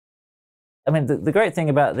I mean, the great thing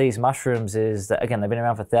about these mushrooms is that, again, they've been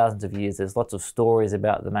around for thousands of years. There's lots of stories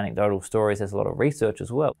about them, anecdotal stories. There's a lot of research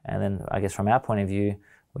as well. And then I guess from our point of view,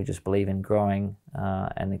 we just believe in growing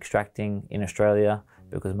and extracting in Australia,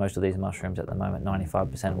 because most of these mushrooms at the moment,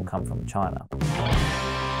 95% will come from China.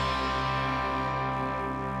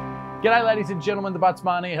 G'day ladies and gentlemen, the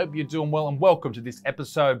Buttsman here. Hope you're doing well and welcome to this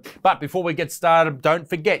episode. But before we get started, don't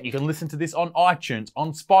forget you can listen to this on iTunes,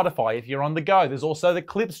 on Spotify if you're on the go. There's also the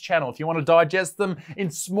Clips channel if you want to digest them in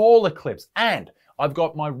smaller clips. And I've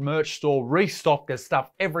got my merch store restocked. There's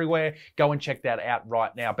stuff everywhere. Go and check that out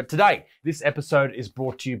right now. But today, this episode is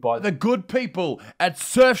brought to you by the good people at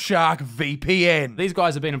Surfshark VPN. These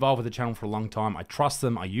guys have been involved with the channel for a long time. I trust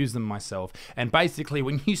them. I use them myself. And basically,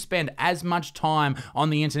 when you spend as much time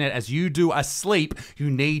on the internet as you do asleep,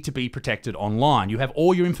 you need to be protected online. You have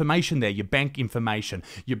all your information there, your bank information,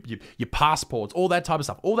 your passports, all that type of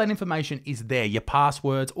stuff. All that information is there, your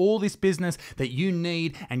passwords, all this business that you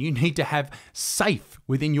need, and you need to have safe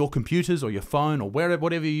within your computers or your phone or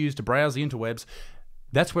whatever you use to browse the interwebs.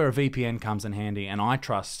 That's where a VPN comes in handy, and I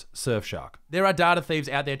trust Surfshark. There are data thieves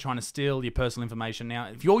out there trying to steal your personal information. Now,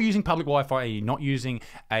 if you're using public Wi-Fi and you're not using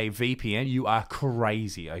a VPN, you are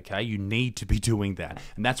crazy, okay? You need to be doing that,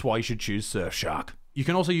 and that's why you should choose Surfshark. You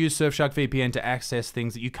can also use Surfshark VPN to access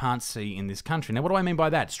things that you can't see in this country. Now, what do I mean by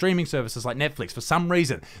that? Streaming services like Netflix, for some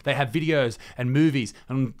reason, they have videos and movies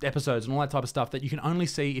and episodes and all that type of stuff that you can only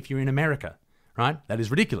see if you're in America. Right? That is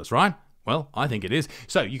ridiculous, right? Well, I think it is.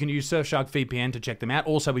 So you can use Surfshark VPN to check them out.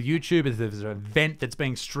 Also with YouTube, if there's an event that's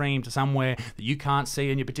being streamed somewhere that you can't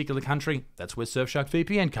see in your particular country, that's where Surfshark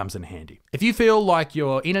VPN comes in handy. If you feel like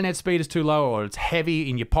your internet speed is too low or it's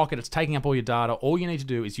heavy in your pocket, it's taking up all your data, all you need to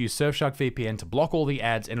do is use Surfshark VPN to block all the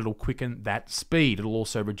ads, and it'll quicken that speed. It'll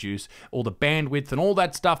also reduce all the bandwidth and all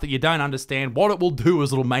that stuff that you don't understand. What it will do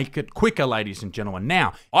is it'll make it quicker, ladies and gentlemen.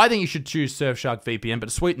 Now, I think you should choose Surfshark VPN, but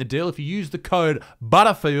to sweeten the deal, if you use the code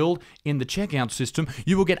Butterfield in the checkout system,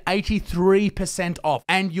 you will get 83% off,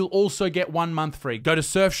 and you'll also get 1 month free. Go to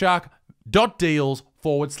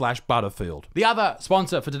surfshark.deals/Butterfield. The other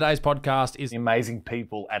sponsor for today's podcast is the amazing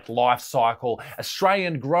people at Life Cykel,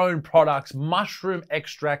 Australian grown products, mushroom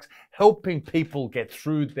extracts, helping people get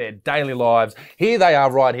through their daily lives. Here they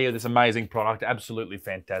are right here, this amazing product, absolutely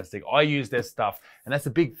fantastic. I use their stuff, and that's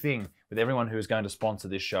a big thing with everyone who is going to sponsor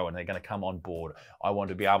this show and they're going to come on board. I want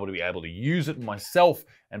to be able to use it myself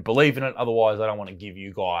and believe in it. Otherwise, I don't want to give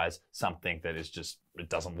you guys something that is just, it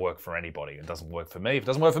doesn't work for anybody. It doesn't work for me. If it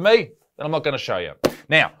doesn't work for me, then I'm not going to show you.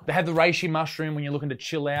 Now, they have the reishi mushroom when you're looking to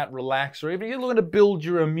chill out, relax, or even you're looking to build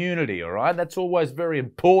your immunity, all right? That's always very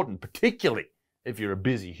important, particularly if you're a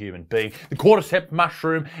busy human being. The cordyceps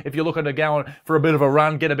mushroom, if you're looking to go on for a bit of a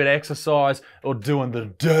run, get a bit of exercise, or doing the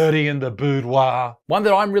dirty in the boudoir. One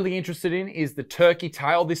that I'm really interested in is the turkey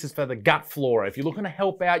tail. This is for the gut flora. If you're looking to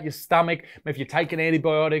help out your stomach, if you're taking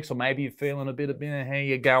antibiotics, or maybe you're feeling a bit of how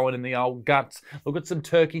you're going in the old guts, look at some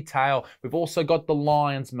turkey tail. We've also got the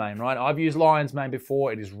lion's mane, right? I've used lion's mane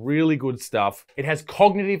before. It is really good stuff. It has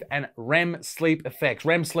cognitive and REM sleep effects.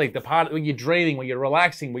 REM sleep, the part where you're dreaming, where you're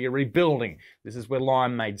relaxing, where you're rebuilding. This is where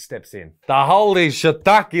Limeade steps in. The holy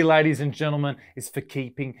shiitake, ladies and gentlemen, is for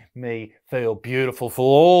keeping me feel beautiful. For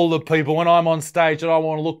all the people when I'm on stage and I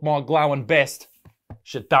want to look my glowing best.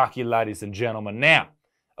 Shiitake, ladies and gentlemen. Now,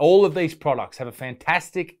 all of these products have a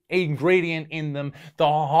fantastic ingredient in them, the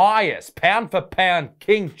highest pound for pound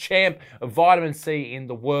king champ of vitamin C in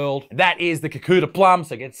the world. That is the Kikuta plum,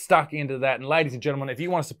 so get stuck into that. And ladies and gentlemen, if you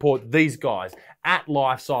want to support these guys at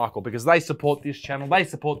Life Cykel, because they support this channel, they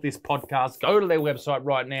support this podcast, go to their website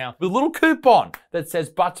right now with a little coupon that says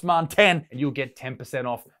Buttsman10 and you'll get 10%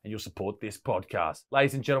 off and you'll support this podcast.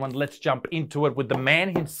 Ladies and gentlemen, let's jump into it with the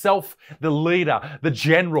man himself, the leader, the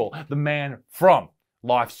general, the man from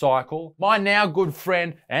Life Cykel, my now good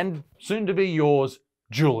friend and soon to be yours,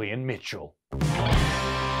 Julian Mitchell.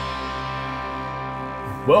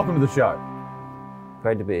 Welcome to the show.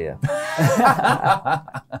 Great to be here.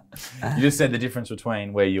 You just said the difference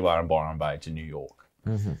between where you are in Byron Bay to New York.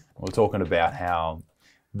 Mm-hmm. We're talking about how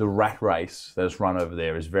the rat race that's run over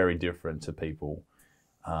there is very different to people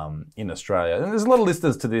in Australia. And there's a lot of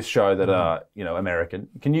listeners to this show that are, American.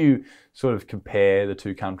 Can you sort of compare the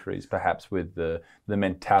two countries, perhaps with the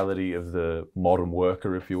mentality of the modern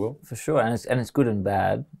worker, if you will? For sure, and it's good and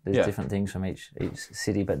bad. There's different things from each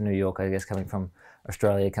city, but New York, I guess, coming from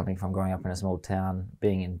Australia, coming from growing up in a small town,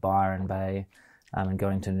 being in Byron Bay, and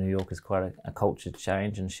going to New York is quite a culture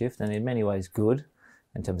change and shift, and in many ways good,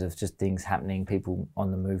 in terms of just things happening, people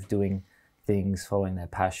on the move doing things, following their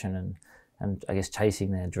passion, and I guess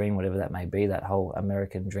chasing their dream, whatever that may be. That whole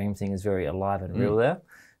American dream thing is very alive and real there.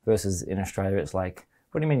 Versus in Australia, it's like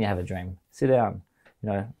what do you mean you have a dream? Sit down,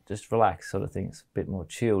 just relax, sort of thing. It's a bit more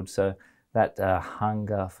chilled. So that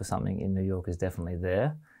hunger for something in New York is definitely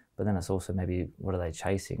there. But then it's also maybe what are they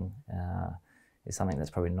chasing? Is something that's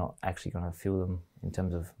probably not actually going to fill them in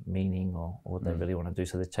terms of meaning or what they really want to do.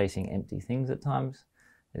 So they're chasing empty things at times.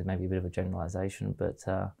 There's maybe a bit of a generalization, but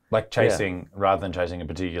like chasing rather than chasing a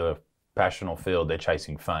particular passion or field, they're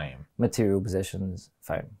chasing fame. Material possessions,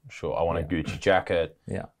 fame. Sure, I want a Gucci jacket.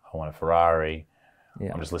 Yeah. I want a Ferrari.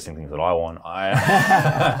 Yeah. I'm just listing things that I want.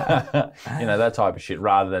 That type of shit,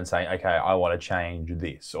 rather than saying, okay, I want to change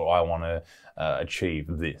this or I want to achieve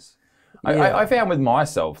this. Yeah. I found with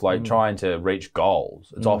myself, like trying to reach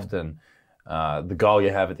goals, it's often the goal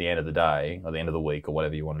you have at the end of the day or the end of the week or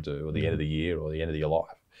whatever you want to do, or the end of the year or the end of your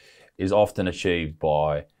life, is often achieved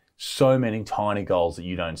by so many tiny goals that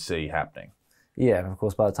you don't see happening. Yeah, and of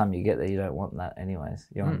course, by the time you get there, you don't want that anyways.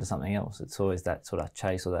 You're on to something else. It's always that sort of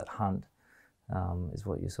chase or that hunt is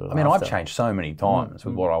what you sort of I've changed so many times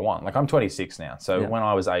with what I want. Like, I'm 26 now. So when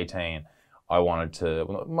I was 18, I wanted to,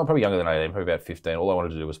 I'm probably younger than 18, probably about 15. All I wanted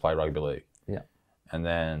to do was play rugby league. Yeah. And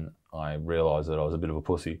then I realised that I was a bit of a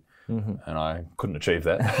pussy and I couldn't achieve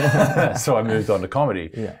that. So I moved on to comedy.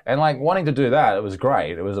 Yeah. And like wanting to do that, it was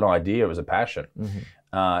great. It was an idea. It was a passion.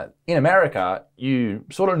 In America, you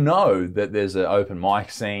sort of know that there's an open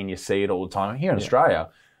mic scene. You see it all the time. Here in Australia,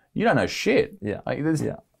 you don't know shit. Yeah. Like,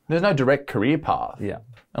 there's no direct career path. Yeah.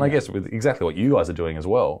 And I guess with exactly what you guys are doing as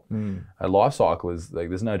well, a Life Cykel is like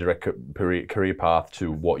there's no direct career path to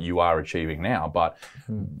what you are achieving now. But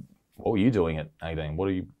what were you doing at 18? What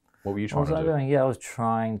were you trying to do? I was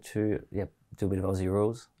trying to do a bit of Aussie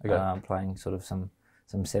rules, playing sort of some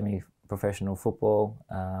semi-professional football,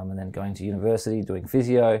 and then going to university, doing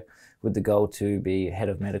physio, with the goal to be head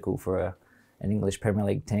of medical for an English Premier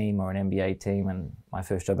League team or an NBA team. And my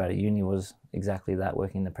first job out of uni was exactly that,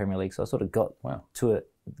 working in the Premier League. So I sort of got to it,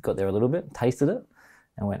 got there a little bit, tasted it,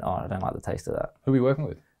 and went, I don't like the taste of that. Who were you working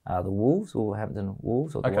with? The Wolves, Wolverhampton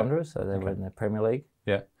Wolves, or the Wanderers. So they were in the Premier League.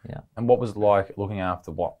 Yeah. Yeah. And what was it like looking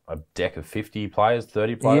after a deck of 50 players,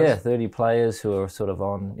 30 players? Yeah, 30 players who are sort of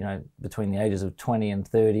on, between the ages of 20 and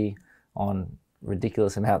 30 on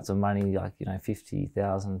ridiculous amounts of money, like,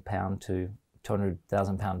 £50,000 to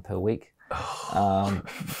 £200,000 per week.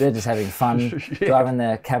 They're just having fun, driving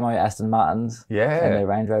their camo Aston Martins and their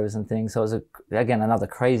Range Rovers and things. So it was, again, another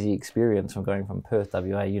crazy experience from going from Perth,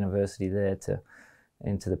 WA, university there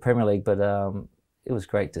into the Premier League. But it was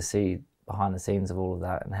great to see behind the scenes of all of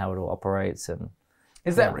that and how it all operates. And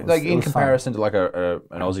is that in comparison to like an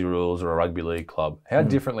Aussie rules or a rugby league club? How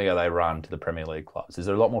differently are they run to the Premier League clubs? Is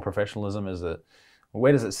there a lot more professionalism?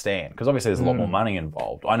 Where does it stand? Because obviously there's a lot more money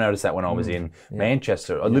involved. I noticed that when I was in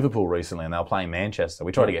Manchester, Liverpool recently, and they were playing Manchester.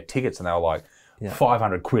 We tried to get tickets, and they were like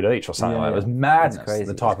 500 quid each or something like that. It was madness. Crazy.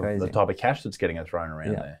 The type of cash that's getting thrown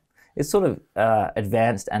around there. It's sort of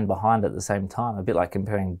advanced and behind at the same time. A bit like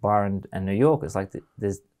comparing Byron and New York. It's like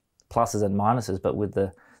there's pluses and minuses, but with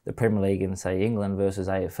the Premier League in, say, England versus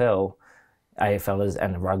AFL, AFLers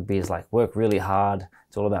and rugby is like work really hard.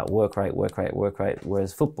 It's all about work rate.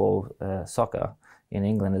 Whereas football, soccer in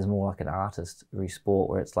England is more like an artistry sport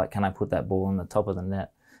where it's like, can I put that ball on the top of the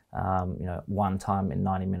net, one time in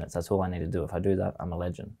 90 minutes? That's all I need to do. If I do that, I'm a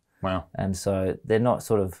legend. Wow. And so they're not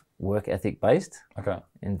sort of work ethic based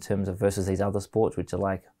in terms of versus these other sports, which are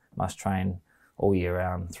like must train all year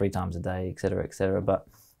round, 3 times a day, et cetera, et cetera. But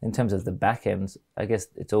in terms of the back ends, I guess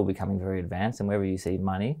it's all becoming very advanced. And wherever you see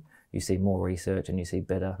money, you see more research and you see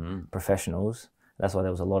better professionals. That's why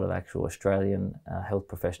there was a lot of actual Australian health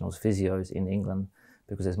professionals, physios in England,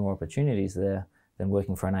 because there's more opportunities there than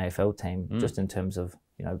working for an AFL team, just in terms of,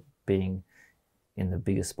 being in the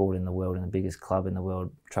biggest sport in the world, in the biggest club in the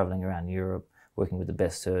world, traveling around Europe, working with the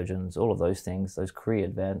best surgeons, all of those things, those career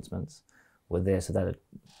advancements were there so that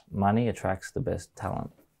money attracts the best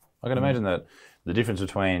talent. I can imagine that the difference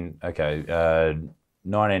between,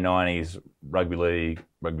 1990s rugby league,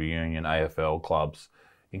 rugby union, AFL clubs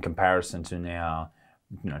in comparison to now,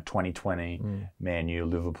 2020, Man U,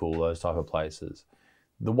 Liverpool, those type of places.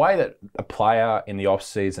 The way that a player in the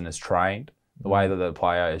off-season is trained, the way that the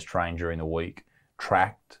player is trained during the week,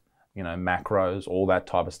 tracked, macros, all that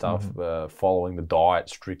type of stuff, following the diet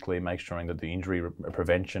strictly, make sure that the injury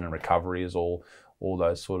prevention and recovery is all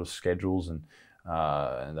those sort of schedules and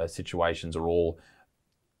those situations are all.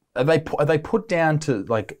 Are they put down to,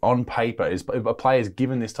 like, on paper? Is a player's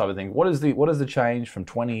given this type of thing? What is the change from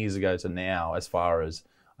 20 years ago to now as far as,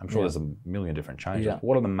 I'm sure there's a million different changes. Yeah.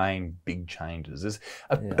 What are the main big changes? Is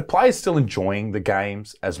a player still enjoying the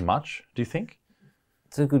games as much, do you think?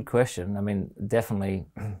 It's a good question. I mean, definitely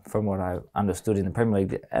from what I understood in the Premier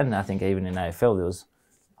League, and I think even in AFL, there was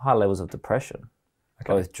high levels of depression.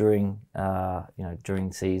 both during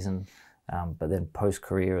during season, but then post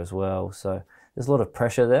career as well. So there's a lot of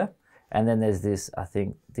pressure there. And then there's this, I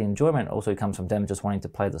think the enjoyment also comes from them just wanting to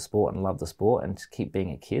play the sport and love the sport and to keep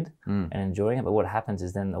being a kid and enjoying it. But what happens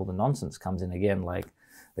is then all the nonsense comes in again, like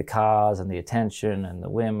the cars and the attention and the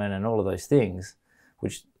women and all of those things,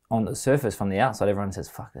 which on the surface from the outside, everyone says,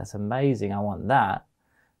 fuck, that's amazing, I want that.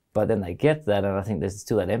 But then they get that, and I think there's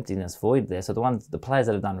still that emptiness void there. So the players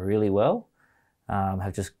that have done really well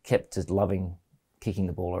have just kept just loving kicking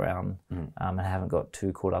the ball around and haven't got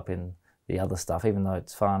too caught up in the other stuff, even though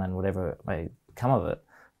it's fun and whatever may come of it,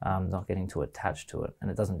 not getting too attached to it.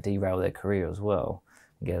 And it doesn't derail their career as well.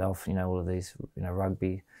 Get off, all of these,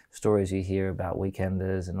 rugby stories you hear about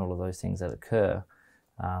weekenders and all of those things that occur.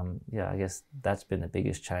 I guess that's been the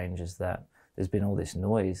biggest change, is that there's been all this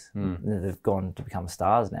noise. They've gone to become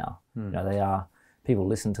stars now. People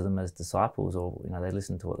listen to them as disciples, or they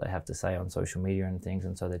listen to what they have to say on social media and things,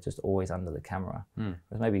 and so they're just always under the camera.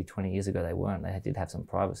 Whereas maybe 20 years ago they weren't. They did have some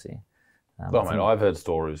privacy. I've heard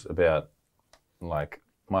stories about, like,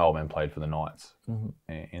 my old man played for the Knights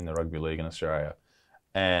in the rugby league in Australia.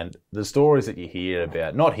 And the stories that you hear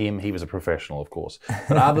about, not him, he was a professional, of course,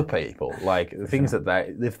 but other people, like the things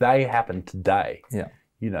that if they happened today,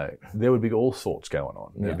 there would be all sorts going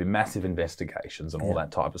on. There'd be massive investigations and all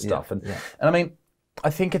that type of stuff. And I mean, I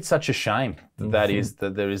think it's such a shame that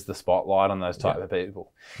there is the spotlight on those type of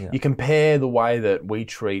people. You compare the way that we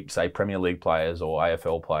treat, say, Premier League players or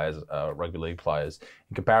AFL players, rugby league players,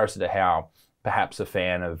 in comparison to how perhaps a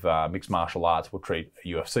fan of mixed martial arts will treat a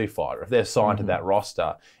UFC fighter. If they're signed to that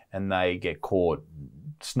roster and they get caught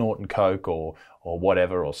snorting coke or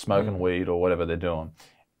whatever, or smoking weed or whatever they're doing,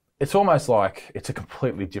 it's almost like it's a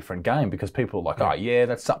completely different game, because people are like, oh yeah,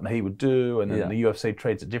 that's something he would do, and then the UFC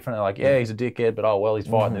treats it different. They're like, yeah, he's a dickhead, but oh well, he's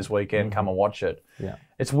fighting this weekend, come and watch it.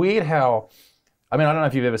 It's weird how, I mean, I don't know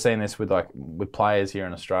if you've ever seen this with players here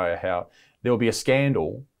in Australia, how there will be a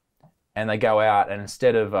scandal and they go out and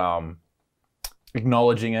instead of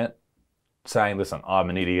acknowledging it, saying, listen,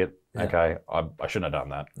 I'm an idiot, okay, I shouldn't have done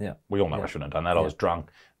that. We all know I shouldn't have done that, I was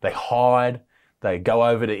drunk. They hide. They go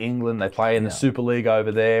over to England, they play in the Super League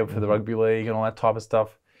over there for the rugby league and all that type of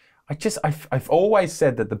stuff. I've always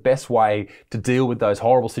said that the best way to deal with those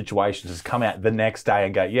horrible situations is come out the next day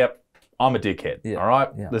and go, yep, I'm a dickhead, all right?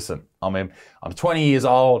 Listen, I'm 20 years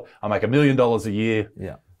old, I make $1 million a year.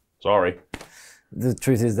 Sorry. The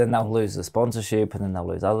truth is then they'll lose the sponsorship and then they'll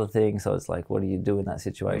lose other things. So it's like, what do you do in that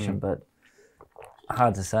situation? But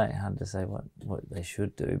hard to say what they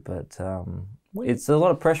should do. But it's a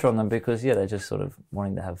lot of pressure on them, because they're just sort of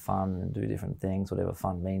wanting to have fun and do different things, whatever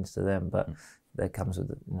fun means to them. But that comes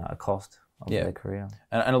with a cost of their career.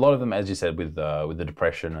 And a lot of them, as you said, with the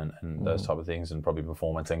depression and those type of things, and probably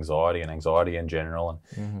performance anxiety and anxiety in general.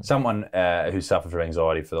 And someone who suffered from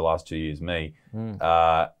anxiety for the last 2 years, me,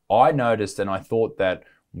 I noticed, and I thought that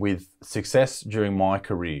with success during my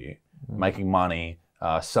career, making money,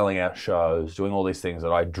 selling out shows, doing all these things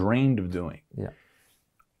that I dreamed of doing,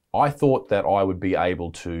 I thought that I would be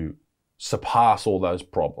able to surpass all those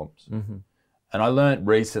problems. And I learned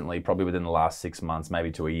recently, probably within the last 6 months,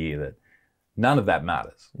 maybe to a year, that none of that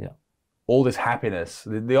matters. All this happiness,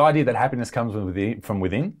 the idea that happiness comes from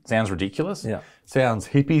within sounds ridiculous, sounds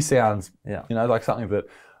hippie, sounds like something that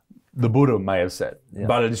the Buddha may have said,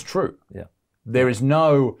 but it is true. There is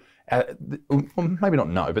no, well, maybe not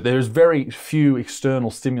no, but there's very few external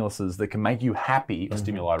stimuluses that can make you happy, or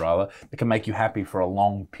stimuli rather, that can make you happy for a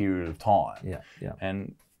long period of time.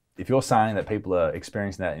 And if you're saying that people are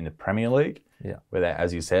experiencing that in the Premier League, where they,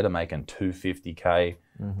 as you said, are making $250K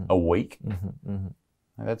a week,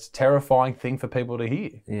 that's a terrifying thing for people to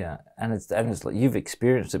hear. And it's like you've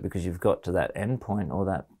experienced it because you've got to that end point, or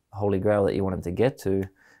that holy grail that you wanted to get to.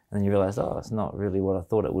 And then you realise, oh, it's not really what I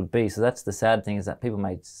thought it would be. So that's the sad thing, is that people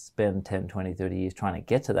may spend 10, 20, 30 years trying to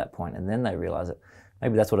get to that point, and then they realise it.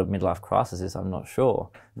 Maybe that's what a midlife crisis is, I'm not sure.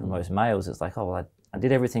 For most males, it's like, oh, well, I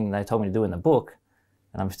did everything they told me to do in the book,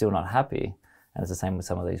 and I'm still not happy. And it's the same with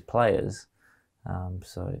some of these players.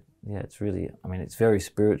 It's really, I mean, it's very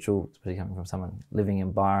spiritual, especially coming from someone living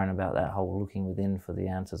in Byron, about that whole looking within for the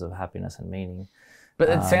answers of happiness and meaning. But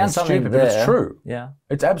it sounds stupid, but it's true. Yeah.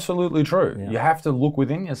 It's absolutely true. Yeah. You have to look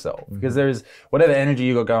within yourself, because there is whatever energy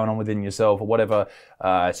you got going on within yourself, or whatever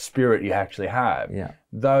spirit you actually have.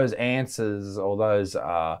 Those answers, or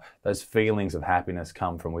those feelings of happiness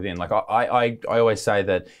come from within. Like I always say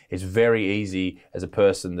that it's very easy as a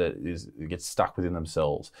person that gets stuck within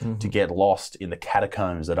themselves to get lost in the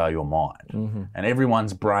catacombs that are your mind. And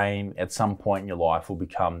everyone's brain at some point in your life will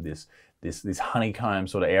become this this honeycomb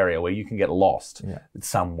sort of area where you can get lost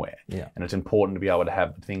somewhere. And it's important to be able to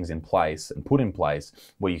have things in place and put in place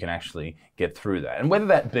where you can actually get through that. And whether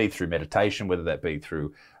that be through meditation, whether that be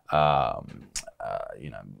through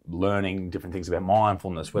learning different things about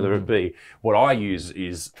mindfulness, whether it be, what I use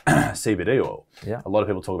is CBD oil. A lot of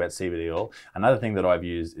people talk about CBD oil. Another thing that I've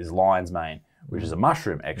used is lion's mane, which is a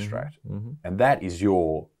mushroom extract. And that is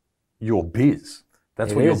your biz.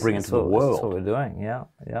 That's what you're bringing to the world. That's what we're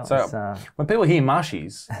doing, So when people hear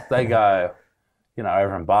mushies, they go,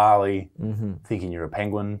 over in Bali, thinking you're a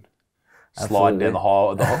penguin, sliding down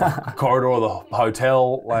the corridor of the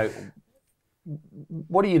hotel. Like,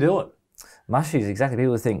 what are you doing? Mushies, exactly.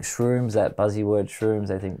 People think shrooms, that buzzy word shrooms,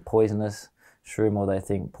 they think poisonous shroom, or they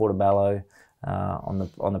think portobello on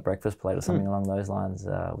the breakfast plate or something along those lines,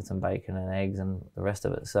 with some bacon and eggs and the rest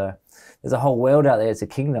of it. So there's a whole world out there. It's a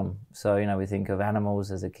kingdom. So, we think of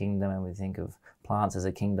animals as a kingdom, and we think of plants as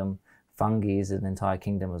a kingdom. Fungi is an entire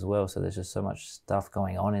kingdom as well. So there's just so much stuff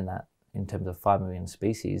going on in that. In terms of 5 million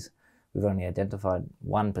species, we've only identified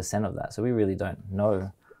 1% of that. So we really don't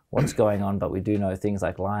know what's going on, but we do know things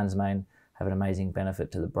like lion's mane have an amazing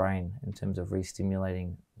benefit to the brain in terms of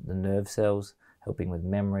re-stimulating the nerve cells, helping with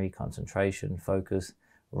memory, concentration, focus,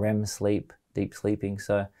 REM sleep, deep sleeping.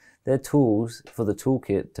 So they're tools for the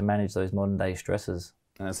toolkit to manage those modern day stresses.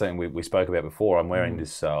 And that's something we spoke about before. I'm wearing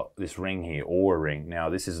this ring here, Aura ring. Now,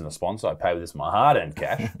 this isn't a sponsor. I pay with this my hard-earned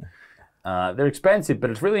cash. They're expensive, but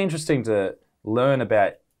it's really interesting to learn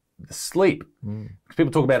about the sleep. Because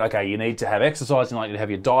people talk about, okay, you need to have exercise, you need to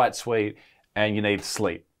have your diet sweet, and you need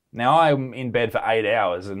sleep. Now, I'm in bed for 8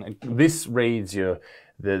 hours, and this reads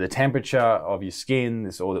the temperature of your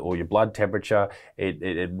skin, or your blood temperature.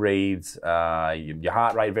 It reads your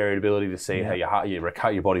heart rate variability to see how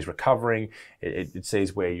your body's recovering. It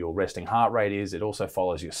sees where your resting heart rate is. It also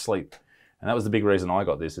follows your sleep. And that was the big reason I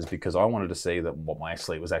got this, is because I wanted to see what my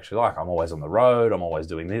sleep was actually like. I'm always on the road. I'm always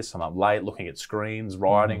doing this. I'm up late looking at screens,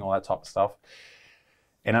 writing, all that type of stuff.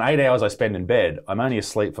 And in 8 hours I spend in bed, I'm only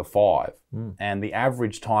asleep for 5. And the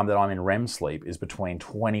average time that I'm in REM sleep is between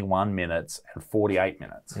 21 minutes and 48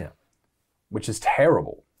 minutes, which is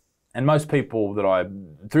terrible. And most people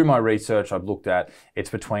through my research I've looked at,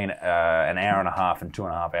 it's between an hour and a half and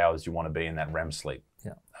 2.5 hours you want to be in that REM sleep.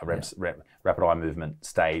 Rapid eye movement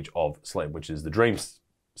stage of sleep, which is the dream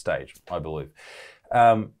stage, I believe.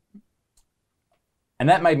 And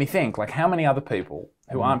that made me think, like, how many other people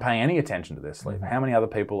who aren't paying any attention to their sleep, how many other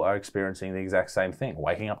people are experiencing the exact same thing?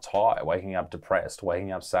 Waking up tired, waking up depressed,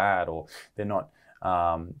 waking up sad, or they're not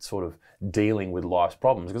sort of dealing with life's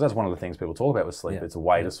problems. Because that's one of the things people talk about with sleep. It's a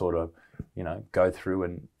way to sort of, go through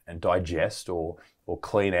and digest or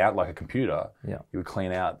clean out, like a computer. You would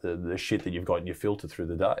clean out the shit that you've got in your filter through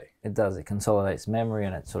the day. It does. It consolidates memory,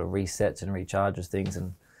 and it sort of resets and recharges things.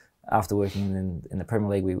 And after working in the Premier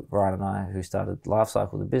League, Ryan and I, who started Life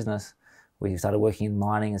Cykel, the business, we started working in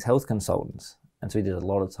mining as health consultants. And so we did a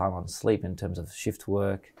lot of time on sleep in terms of shift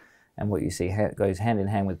work. And what you see goes hand in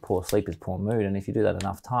hand with poor sleep is poor mood. And if you do that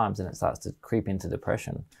enough times, then it starts to creep into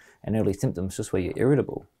depression and early symptoms, just where you're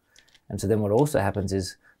irritable. And so then what also happens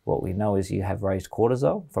is, what we know is you have raised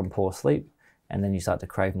cortisol from poor sleep, and then you start to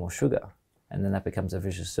crave more sugar. And then that becomes a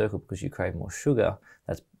vicious circle, because you crave more sugar.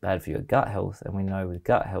 That's bad for your gut health. And we know with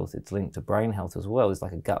gut health, it's linked to brain health as well. There's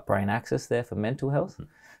like a gut-brain axis there for mental health.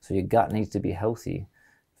 So your gut needs to be healthy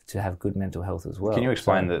to have good mental health as well. Can you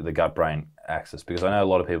explain the gut-brain axis? Because I know a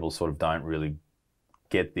lot of people sort of don't really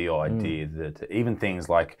get the idea that even things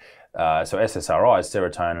like, so SSRIs,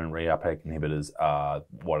 serotonin reuptake inhibitors, are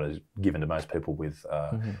what is given to most people with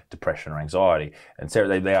depression or anxiety. And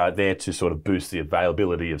they are there to sort of boost the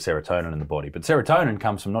availability of serotonin in the body. But serotonin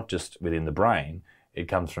comes from not just within the brain, it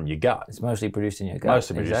comes from your gut. It's mostly produced in your gut.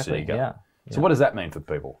 Mostly produced in your gut. So what does that mean for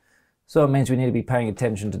people? So it means we need to be paying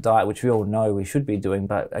attention to diet, which we all know we should be doing.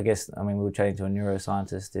 But I guess, we were chatting to a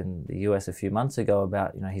neuroscientist in the US a few months ago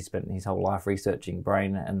about, he spent his whole life researching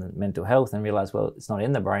brain and the mental health, and realized, well, it's not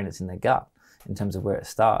in the brain, it's in the gut in terms of where it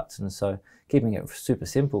starts. And so keeping it super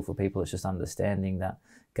simple for people, it's just understanding that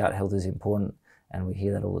gut health is important. And we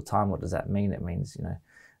hear that all the time. What does that mean? It means,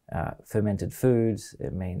 fermented foods.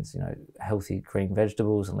 It means, healthy green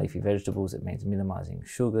vegetables and leafy vegetables. It means minimizing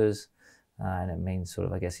sugars. And it means sort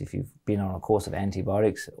of, I guess, if you've been on a course of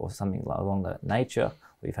antibiotics or something along that nature,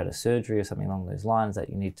 or you've had a surgery or something along those lines, that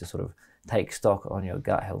you need to sort of take stock on your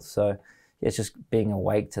gut health. So it's just being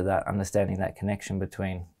awake to that, understanding that connection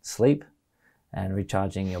between sleep and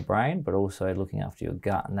recharging your brain, but also looking after your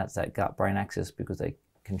gut. And that's that gut-brain axis, because they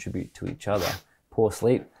contribute to each other. Poor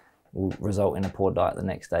sleep will result in a poor diet the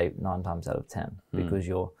next day 9 times out of 10, because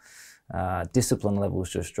you're discipline levels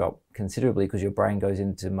just drop considerably because your brain goes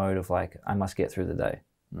into mode of like, I must get through the day.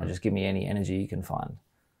 Just give me any energy you can find.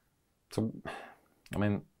 So, I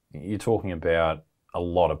mean, you're talking about a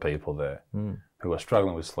lot of people there who are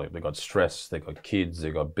struggling with sleep. They've got stress, they've got kids,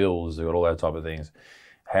 they've got bills, they've got all that type of things.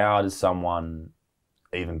 How does someone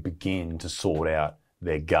even begin to sort out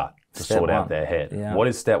their gut, to sort out their head? Yeah. What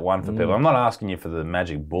is step one for people? I'm not asking you for the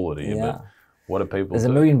magic bullet here, but what do people There's do?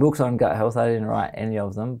 a million books on gut health. I didn't write any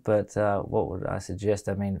of them, but what would I suggest?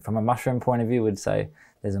 I mean, from a mushroom point of view, would say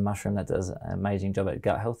there's a mushroom that does an amazing job at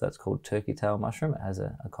gut health. That's called turkey tail mushroom. It has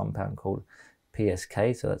a compound called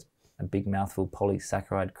PSK, so that's a big mouthful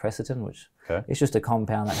polysaccharide quercetin, which it's just a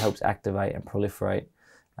compound that helps activate and proliferate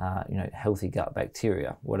healthy gut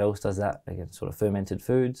bacteria. What else does that? Again, sort of fermented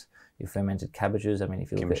foods, your fermented cabbages. I mean,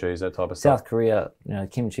 if you look kimchi, at that type of stuff. South Korea,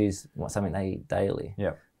 kimchi is something they eat daily.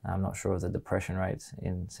 Yeah. I'm not sure of the depression rates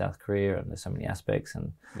in South Korea, and there's so many aspects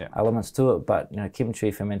and elements to it. But kimchi,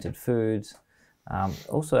 fermented foods.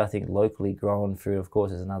 Also, I think locally grown food, of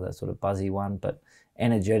course, is another sort of buzzy one. But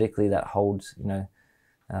energetically, that holds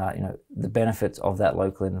the benefits of that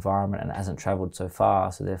local environment, and it hasn't travelled so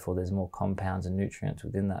far. So therefore, there's more compounds and nutrients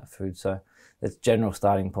within that food. So that's general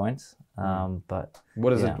starting points. But what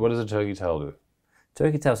does a turkey tail do?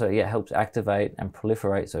 Turkey tail, so helps activate and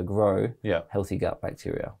proliferate, so grow healthy gut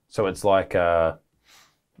bacteria. So it's like you're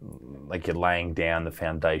laying down the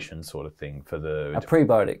foundation sort of thing for the... A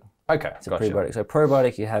prebiotic. Okay, it's a prebiotic. So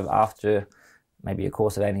probiotic you have after maybe a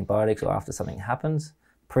course of antibiotics or after something happens.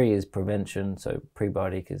 Pre is prevention, so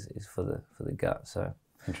prebiotic is for the gut. So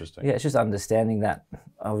interesting. Yeah, it's just understanding that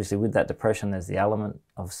obviously with that depression there's the element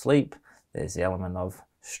of sleep, there's the element of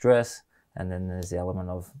stress, and then there's the element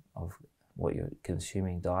of what you're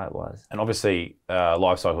consuming diet-wise. And obviously,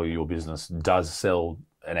 Life Cykel, your business, does sell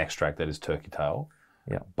an extract that is turkey tail.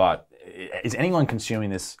 Yeah. But is anyone consuming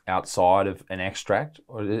this outside of an extract,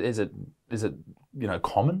 or is it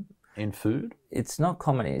common in food? It's not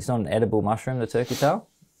common. It's not an edible mushroom, the turkey tail.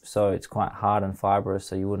 So it's quite hard and fibrous,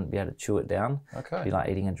 so you wouldn't be able to chew it down. Okay. It'd be like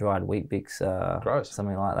eating a dried wheat bix, gross.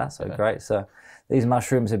 Something like that. So great. So these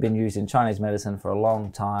mushrooms have been used in Chinese medicine for a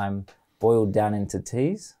long time, boiled down into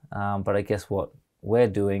teas. But I guess what we're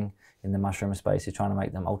doing in the mushroom space is trying to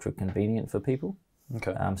make them ultra convenient for people.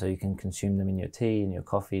 Okay. So you can consume them in your tea, in your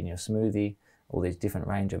coffee, in your smoothie, all these different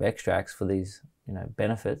range of extracts for these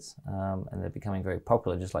benefits, and they're becoming very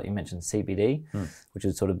popular. Just like you mentioned, CBD, which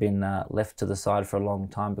has sort of been left to the side for a long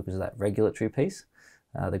time because of that regulatory piece.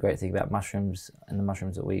 The great thing about mushrooms and the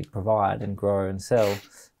mushrooms that we provide and grow and sell,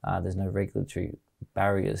 there's no regulatory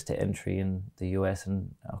barriers to entry in the US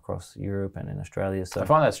and across Europe and in Australia. So I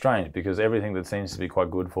find that strange because everything that seems to be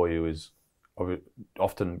quite good for you is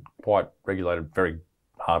often quite regulated very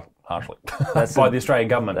harshly by the Australian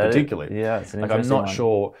government particularly. It's an like I'm not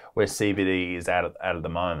sure where CBD is at the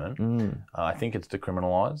moment. I think it's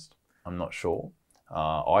decriminalised. I'm not sure.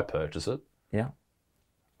 I purchase it. Yeah.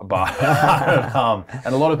 But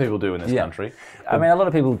and a lot of people do in this country. I mean, a lot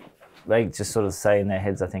of people, they just sort of say in their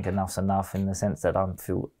heads, I think enough's enough, in the sense that I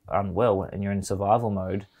feel unwell and you're in survival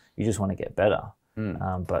mode. You just want to get better.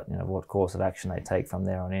 But what course of action they take from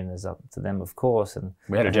there on in is up to them, of course. And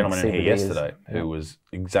we had a gentleman in here yesterday who was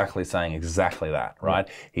saying exactly that, right?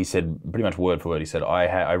 He said pretty much word for word. He said,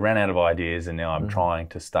 I ran out of ideas and now I'm trying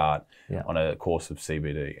to start on a course of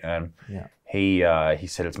CBD. And he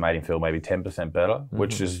said it's made him feel maybe 10% better,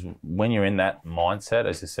 which is when you're in that mindset,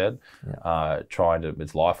 as you said,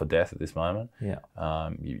 it's life or death at this moment.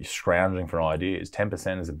 You're scrounging for ideas.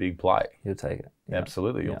 10% is a big play. You'll take it.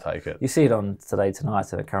 Absolutely, you'll take it. You see it on Today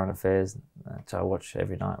Tonight at Current Affairs, which I watch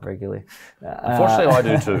every night regularly. Unfortunately, I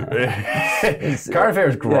do too. Current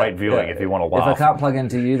Affairs is great viewing if you want to laugh. If I can't plug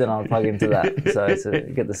into you, then I'll plug into that. So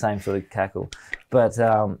you get the same sort of cackle. But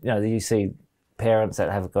you see parents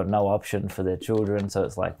that have got no option for their children, so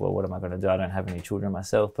it's like, well, what am I going to do? I don't have any children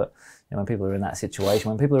myself. But when people are in that situation,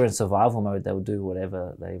 when people are in survival mode, they'll do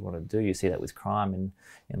whatever they want to do. You see that with crime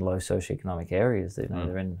in low socioeconomic areas.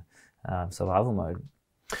 They're in survival mode.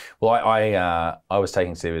 Well, I was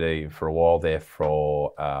taking CBD for a while there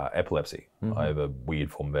for epilepsy. I have a weird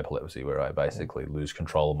form of epilepsy where I basically lose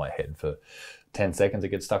control of my head for 10 seconds. It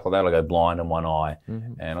gets stuck like that. I go blind in one eye,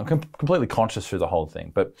 and I'm completely conscious through the whole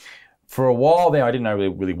thing. But for a while there, I didn't know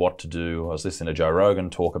really what to do. I was listening to Joe Rogan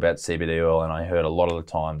talk about CBD oil, and I heard a lot of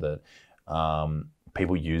the time that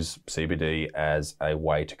people use CBD as a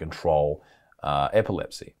way to control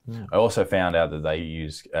epilepsy. I also found out that they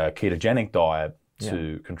use a ketogenic diet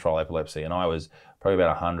to control epilepsy, and I was probably about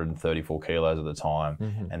 134 kilos at the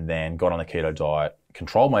time, and then got on the keto diet,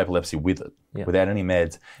 controlled my epilepsy with it, without any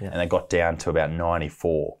meds, and I got down to about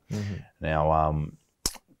 94. Now,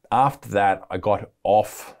 after that, I got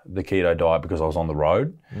off the keto diet because I was on the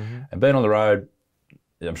road. And being on the road,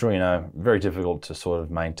 I'm sure you know, very difficult to sort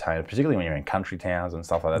of maintain, particularly when you're in country towns and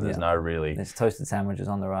stuff like that. There's no really... There's toasted sandwiches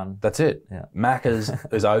on the run. That's it. Yeah. Macca's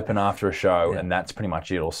is open after a show, and that's pretty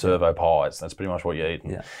much it, or servo pies. That's pretty much what you're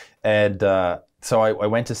eating. Yeah. And so I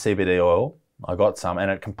went to CBD oil. I got some,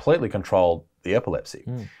 and it completely controlled the epilepsy.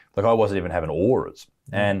 Like I wasn't even having auras.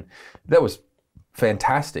 And that was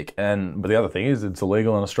fantastic. But the other thing is it's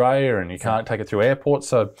illegal in Australia and you can't take it through airports.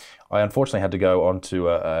 So I unfortunately had to go onto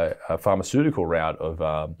a pharmaceutical route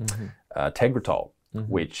of Tegretol,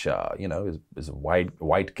 which you know is a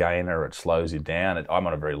weight gainer. It slows you down. I'm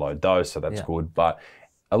on a very low dose, so that's good. But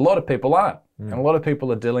a lot of people aren't. And a lot of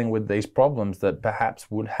people are dealing with these problems that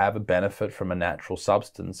perhaps would have a benefit from a natural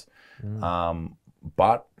substance.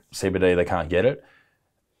 But CBD, they can't get it.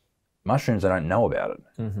 Mushrooms, they don't know about it.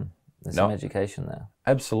 There's some education there.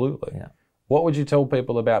 Absolutely. Yeah. What would you tell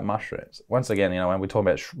people about mushrooms? Once again, you know, when we're talking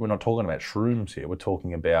about, we're not talking about shrooms here. We're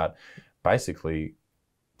talking about basically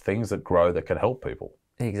things that grow that can help people.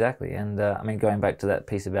 Exactly. And I mean, going back to that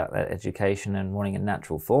piece about that education and wanting a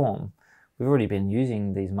natural form, we've already been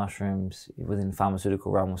using these mushrooms within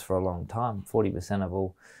pharmaceutical realms for a long time. 40% of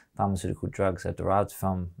all pharmaceutical drugs are derived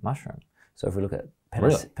from mushrooms. So if we look at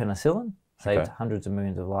penicillin, saved hundreds of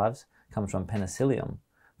millions of lives, comes from penicillium,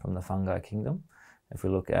 from the fungi kingdom. If we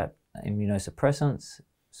look at immunosuppressants,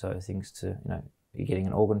 so things to, you know, you're getting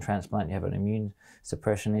an organ transplant, you have an immune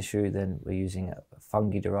suppression issue, then we're using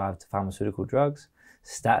fungi-derived pharmaceutical drugs.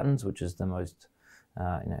 Statins, which is the most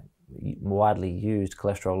widely used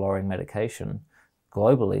cholesterol-lowering medication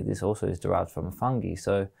globally, this also is derived from fungi.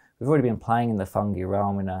 So we've already been playing in the fungi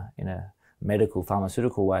realm in a medical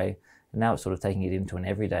pharmaceutical way, and now it's sort of taking it into an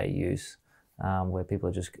everyday use, where people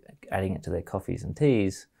are just adding it to their coffees and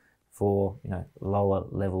teas for, you know, lower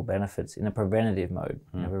level benefits in a preventative mode.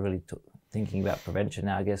 You know, we're really thinking about prevention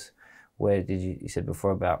now. I guess, where did you said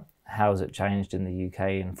before about how has it changed in the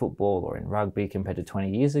UK in football or in rugby compared to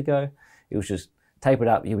 20 years ago? It was just tape it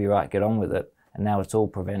up, you'll be right, get on with it. And now it's all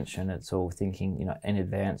prevention. It's all thinking, you know, in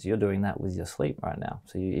advance. You're doing that with your sleep right now.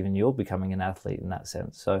 So you're becoming an athlete in that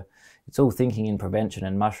sense. So it's all thinking in prevention,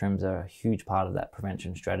 and mushrooms are a huge part of that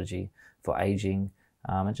prevention strategy for aging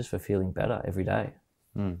and just for feeling better every day.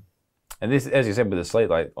 And this, as you said, with the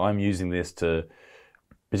sleep, like I'm using this to,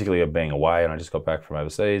 particularly being away, and I just got back from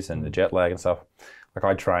overseas and the jet lag and stuff. Like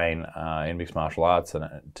I train in mixed martial arts,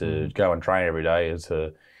 and to go and train every day it's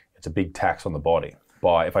a big tax on the body.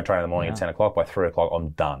 If I train in the morning at 10 o'clock, by 3 o'clock, I'm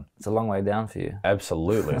done. It's a long way down for you.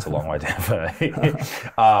 Absolutely, it's a long way down for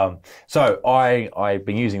me. So I've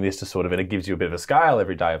been using this to sort of, and it gives you a bit of a scale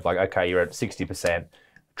every day of like, okay, you're at 60%,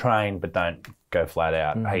 train, but don't go flat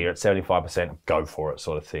out. Hey, you're at 75%, go for it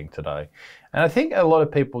sort of thing today. And I think a lot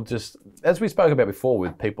of people just, as we spoke about before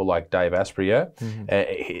with people like Dave Asprey,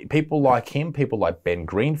 people like him, people like Ben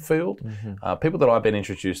Greenfield, people that I've been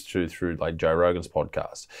introduced to through like Joe Rogan's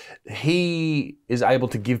podcast, he is able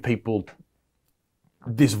to give people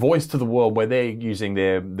this voice to the world where they're using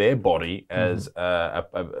their body as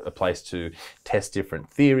a place to test different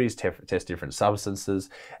theories, test different substances,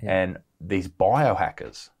 and these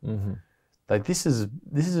biohackers. Like this is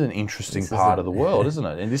an interesting part of the world, isn't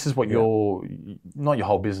it? And this is what not your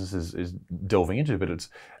whole business is delving into, but it's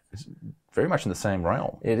very much in the same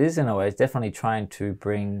realm. It is in a way. It's definitely trying to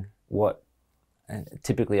bring what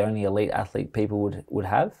typically only elite athlete people would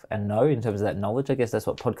have and know in terms of that knowledge. I guess that's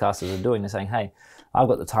what podcasters are doing. They're saying, hey, I've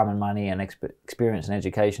got the time and money and experience and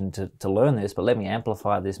education to learn this, but let me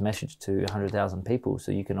amplify this message to 100,000 people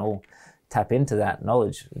so you can all tap into that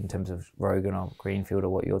knowledge in terms of Rogan or Greenfield or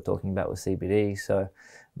what you're talking about with CBD. So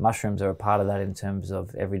mushrooms are a part of that in terms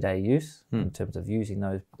of everyday use, in terms of using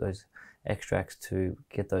those extracts to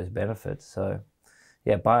get those benefits. So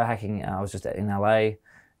yeah, biohacking, I was just in LA,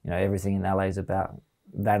 you know, everything in LA is about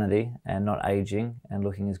vanity and not aging and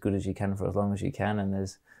looking as good as you can for as long as you can. And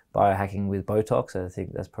there's biohacking with Botox. I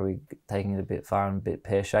think that's probably taking it a bit far and a bit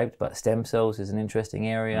pear-shaped, but stem cells is an interesting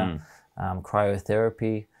area.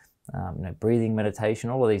 Cryotherapy, you know, breathing meditation,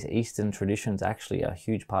 all of these Eastern traditions actually are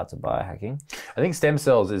huge parts of biohacking. I think stem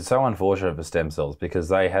cells is so unfortunate for stem cells because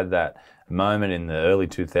they had that moment in the early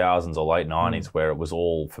 2000s or late 90s where it was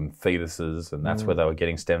all from fetuses, and that's where they were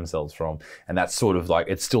getting stem cells from. And that's sort of like,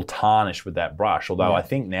 it's still tarnished with that brush, although I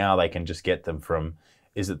think now they can just get them from,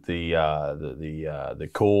 is it the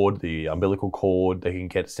cord, the umbilical cord they can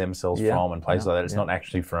get stem cells from and places like that. It's not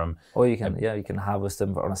actually from... Or you can, you can harvest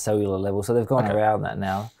them on a cellular level. So they've gone around that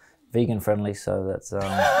now. vegan friendly, so that's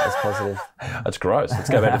positive. That's gross. Let's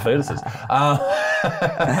go back to fetuses.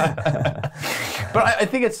 But I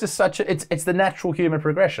think it's just it's the natural human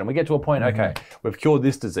progression. We get to a point, okay, we've cured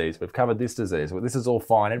this disease, we've covered this disease, well, this is all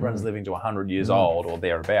fine, everyone's living to 100 years old or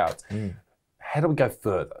thereabouts. How do we go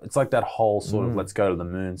further? It's like that whole sort of let's go to the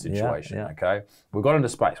moon situation, okay? We've got into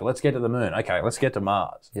space, well, let's get to the moon. Okay, let's get to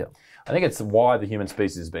Mars. Yeah. I think it's why the human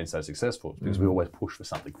species has been so successful, because we always push for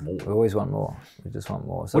something more. We always want more. We just want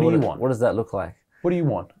more. So what do you want? What does that look like? What do you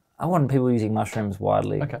want? I want people using mushrooms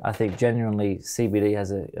widely. Okay. I think genuinely CBD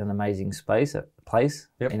has an amazing place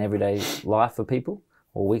in everyday life for people,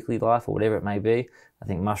 or weekly life, or whatever it may be. I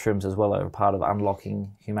think mushrooms as well are a part of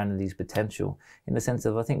unlocking humanity's potential, in the sense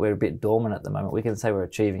of I think we're a bit dormant at the moment. We can say we're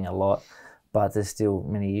achieving a lot, but there's still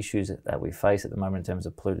many issues that we face at the moment in terms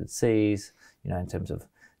of polluted seas, in terms of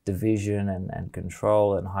division and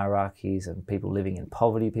control and hierarchies, and people living in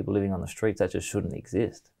poverty, people living on the streets. That just shouldn't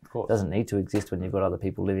exist. Of course. It doesn't need to exist when you've got other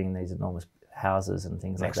people living in these enormous houses and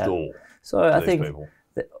things like that. Next door. So I think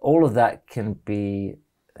that all of that can be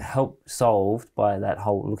solved by that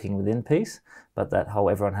whole looking within piece, but that whole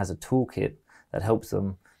everyone has a toolkit that helps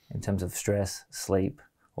them in terms of stress, sleep,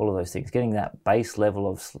 all of those things. Getting that base level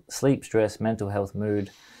of sleep, stress, mental health, mood,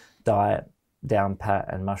 diet, down pat,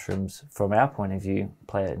 and mushrooms, from our point of view,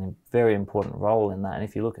 play a very important role in that. And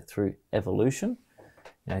if you look at through evolution,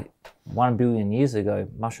 1 billion years ago,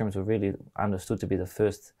 mushrooms were really understood to be the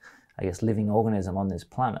first, living organism on this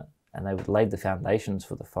planet. And they laid the foundations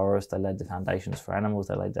for the forest, they laid the foundations for animals,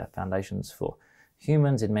 they laid the foundations for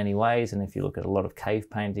humans in many ways. And if you look at a lot of cave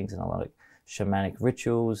paintings and a lot of shamanic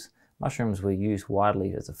rituals, mushrooms were used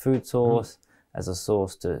widely as a food source, as a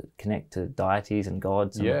source to connect to deities and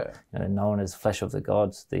gods, and, known as flesh of the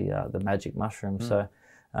gods, the magic mushroom. So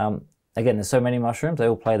again, there's so many mushrooms, they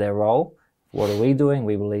all play their role. What are we doing?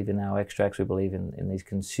 We believe in our extracts, we believe in these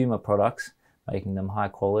consumer products, making them high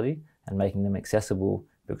quality and making them accessible,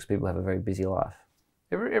 because people have a very busy life.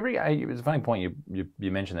 It's a funny point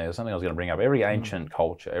you mentioned there. There's something I was going to bring up. Every ancient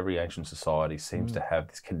culture, every ancient society seems to have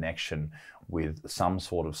this connection with some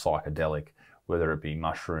sort of psychedelic, whether it be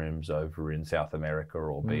mushrooms over in South America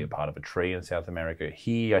or be a part of a tree in South America.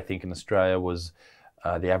 Here, I think in Australia was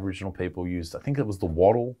the Aboriginal people used, I think it was the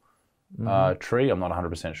wattle tree. I'm not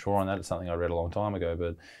 100% sure on that. It's something I read a long time ago,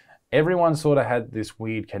 but everyone sort of had this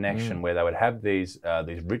weird connection where they would have these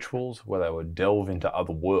rituals where they would delve into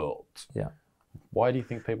other worlds. Yeah. Why do you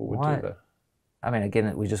think people would do that? I mean,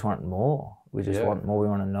 again, we just want more. We just want more. We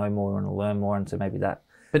want to know more. We want to learn more. And so maybe that.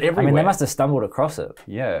 But everywhere. I mean, they must have stumbled across it.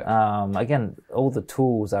 Yeah. Again, all the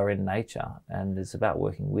tools are in nature, and it's about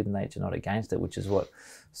working with nature, not against it, which is what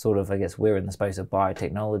sort of, we're in the space of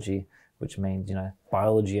biotechnology, which means,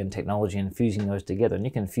 biology and technology and fusing those together. And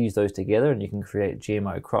you can fuse those together and you can create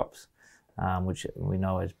GMO crops, which we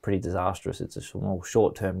know is pretty disastrous. It's a small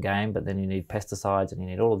short-term game, but then you need pesticides and you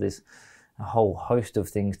need all of this, a whole host of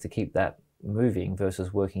things to keep that moving,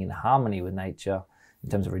 versus working in harmony with nature in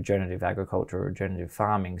terms of regenerative agriculture or regenerative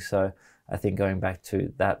farming. So I think going back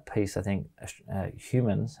to that piece, I think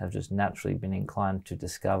humans have just naturally been inclined to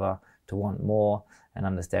discover, to want more, and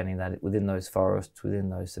understanding that within those forests, within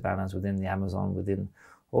those savannas, within the Amazon, within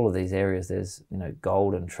all of these areas, there's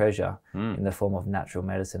gold and treasure in the form of natural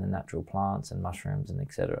medicine and natural plants and mushrooms and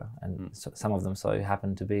etc. And so some of them so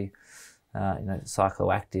happen to be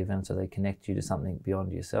psychoactive, and so they connect you to something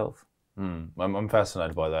beyond yourself. I'm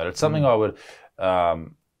fascinated by that. It's something I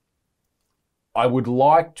would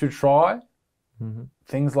like to try.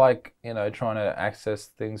 Things like, trying to access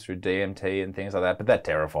things through DMT and things like that, but that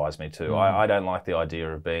terrifies me too. I don't like the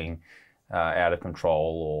idea of being out of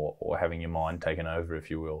control or having your mind taken over, if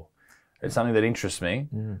you will. It's something that interests me,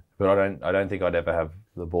 but I don't think I'd ever have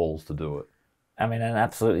the balls to do it. I mean, and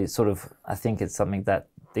absolutely, I think it's something that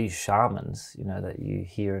these shamans, that you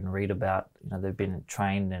hear and read about, they've been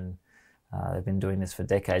trained and they've been doing this for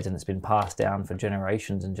decades, and it's been passed down for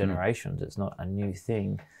generations and generations. It's not a new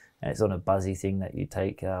thing, and it's not a buzzy thing that you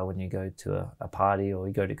take when you go to a party or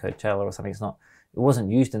you go to Coachella or something. It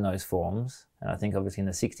wasn't used in those forms, and I think obviously in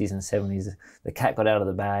the 60s and 70s, the cat got out of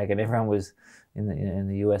the bag, and everyone was in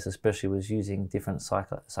the US especially was using different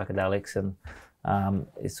psychedelics, and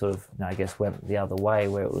it sort of went the other way,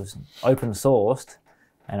 where it was open sourced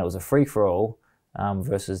and it was a free for all.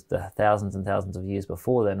 Versus the thousands and thousands of years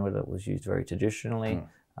before then, where it was used very traditionally,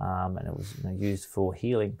 and it was used for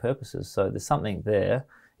healing purposes. So there's something there.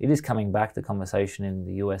 It is coming back. The conversation in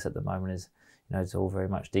the US at the moment is, it's all very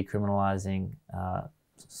much decriminalizing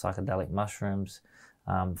psychedelic mushrooms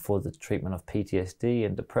for the treatment of PTSD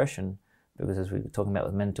and depression, because as we were talking about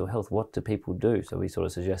with mental health, what do people do? So we sort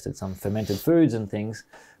of suggested some fermented foods and things,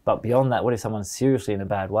 but beyond that, what if someone's seriously in a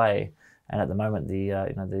bad way? And at the moment, the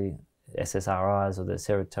the SSRIs or the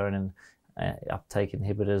serotonin uptake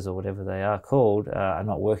inhibitors or whatever they are called are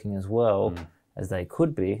not working as well as they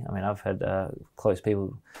could be. I mean, I've had close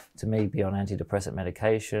people to me be on antidepressant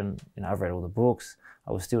medication. I've read all the books.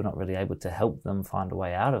 I was still not really able to help them find a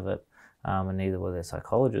way out of it, and neither were their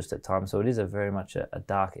psychologists at times. So it is a very much a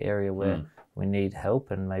dark area where we need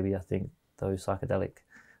help, and maybe I think those psychedelic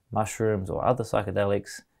mushrooms or other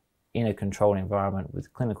psychedelics in a controlled environment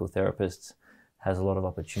with clinical therapists has a lot of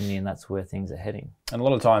opportunity, and that's where things are heading. And a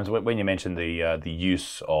lot of times when you mention the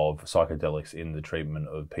use of psychedelics in the treatment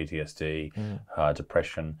of PTSD,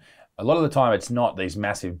 depression, a lot of the time it's not these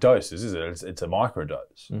massive doses, is it? It's a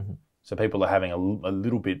microdose. So people are having a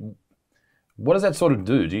little bit. What does that sort of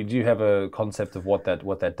do? Do you have a concept of what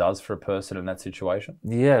that does for a person in that situation?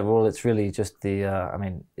 Yeah, well, it's really just the. I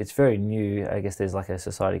mean, it's very new. I guess there's like a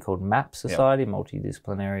society called MAP Society,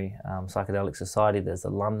 Multidisciplinary Psychedelic Society. There's the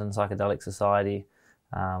London Psychedelic Society.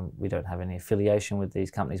 We don't have any affiliation with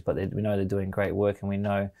these companies, but we know they're doing great work, and we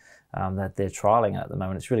know that they're trialing it at the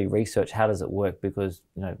moment. It's really research. How does it work? Because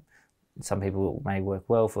some people it may work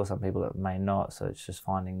well for, some people it may not. So it's just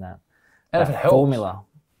finding that formula.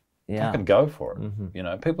 Yeah. I can go for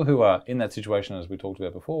it. People who are in that situation, as we talked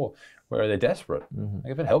about before, where they're desperate.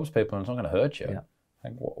 Like if it helps people and it's not going to hurt you,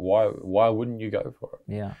 like why wouldn't you go for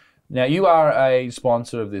it? Yeah. Now you are a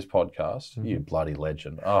sponsor of this podcast. You bloody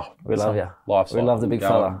legend. Oh, we love you. Life Cykel. We love the big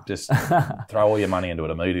fella. Just throw all your money into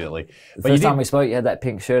it immediately. The first time we spoke, you had that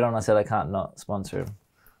pink shirt on. I said I can't not sponsor him.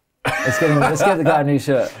 Let's get the guy a new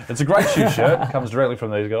shirt. It's a great shoe shirt. It comes directly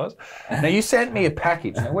from these guys. Now, you sent me a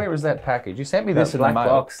package. Now, where is that package? You sent me this in the mail.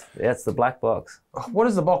 Box. Yeah, it's the black box. What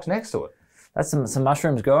is the box next to it? That's some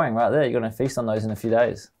mushrooms growing right there. You're going to feast on those in a few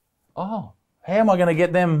days. Oh, how am I going to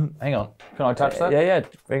get them? Hang on. Can I touch that? Yeah.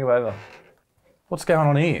 Bring them over. What's going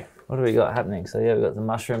on here? What do we got happening? So, yeah, we've got the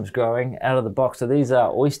mushrooms growing out of the box. So these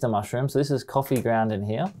are oyster mushrooms. So this is coffee ground in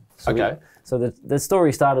here. So okay. The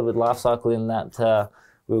story started with Life Cykel in that...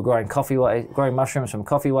 we were growing mushrooms from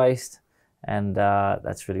coffee waste, and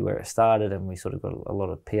that's really where it started. And we sort of got a lot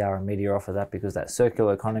of PR and media off of that, because that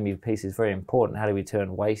circular economy piece is very important. How do we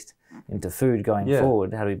turn waste into food going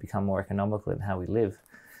forward? How do we become more economical in how we live?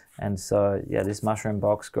 And so, this mushroom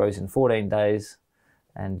box grows in 14 days,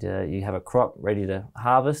 and you have a crop ready to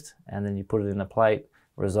harvest, and then you put it in a plate,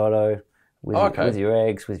 risotto, with your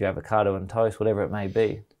eggs, with your avocado and toast, whatever it may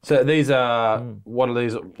be. So these are, what are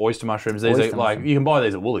these, oyster mushrooms? These are like, you can buy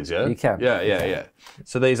these at Woolies, yeah? You can. Yeah.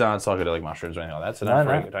 So these aren't psychedelic mushrooms or anything like that, so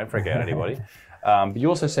don't freak out anybody. But you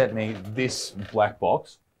also sent me this black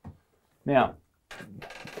box. Now,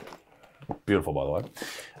 beautiful by the way.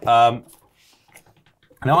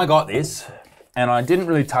 Now I got this, and I didn't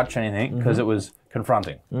really touch anything because it was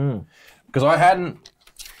confronting. Because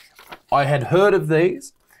I had heard of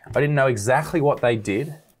these, I didn't know exactly what they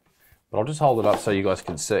did, but I'll just hold it up so you guys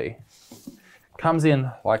can see. Comes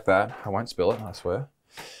in like that. I won't spill it, I swear.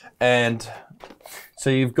 And so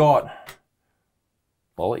you've got,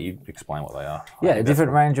 well, I'll let you explain what they are. Yeah, a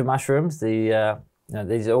different range of mushrooms. These are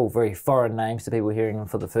all very foreign names to people hearing them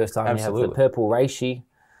for the first time. Absolutely. You have the purple reishi,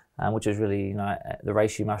 which is really, the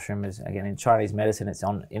reishi mushroom is, again, in Chinese medicine, it's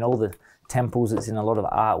in all the temples, it's in a lot of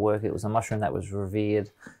artwork. It was a mushroom that was revered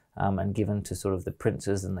and given to sort of the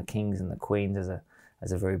princes and the kings and the queens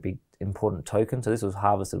as a very big, important token. So this was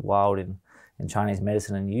harvested wild in Chinese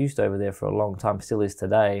medicine and used over there for a long time, still is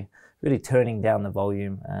today, really turning down the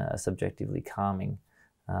volume, a subjectively calming,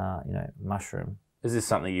 mushroom. Is this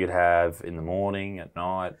something you'd have in the morning, at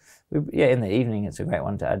night? Yeah, in the evening, it's a great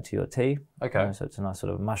one to add to your tea. Okay. So it's a nice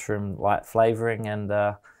sort of mushroom light flavouring, and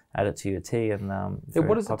add it to your tea. And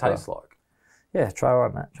what does it taste like? Yeah, try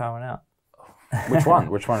one out. Which one?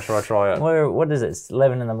 Which one should I try out? Well, what is it? It's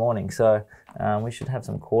 11 in the morning, so we should have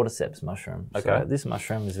some cordyceps mushroom. Okay. So this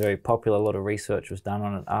mushroom is very popular. A lot of research was done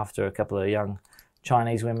on it after a couple of young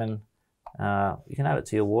Chinese women. You can add it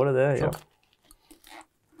to your water there. Sure. Yeah.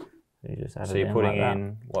 You just add so it you're in putting like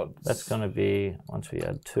in what? That's going to be, once we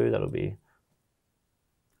add 2, that'll be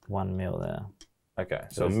 1 ml there. Okay,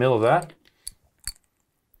 so a ml of that.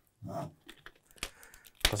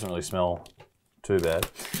 Doesn't really smell too bad.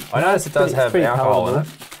 I notice it does have alcohol in it.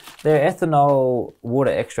 They're ethanol water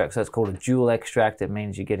extract, so it's called a dual extract. It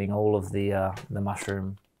means you're getting all of the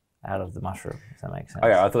mushroom out of the mushroom, if that makes sense.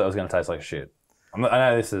 Okay, I thought that was going to taste like shit. I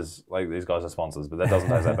know this is, like, these guys are sponsors, but that doesn't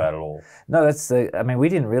taste that bad at all. No, we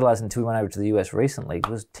didn't realize until we went over to the US recently,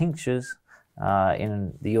 because tinctures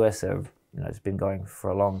in the US it's been going for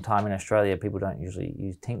a long time. In Australia, people don't usually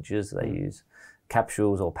use tinctures. They use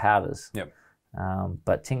capsules or powders. Yep.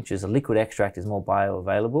 But tinctures, a liquid extract is more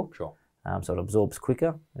bioavailable. Sure. So it absorbs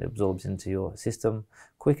quicker, it absorbs into your system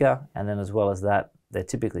quicker, and then as well as that, they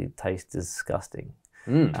typically taste disgusting.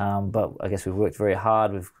 But I guess we've worked very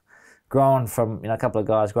hard. We've grown from a couple of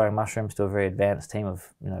guys growing mushrooms to a very advanced team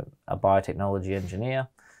of a biotechnology engineer,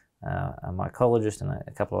 a mycologist, and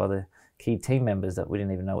a couple of other key team members that we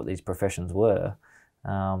didn't even know what these professions were,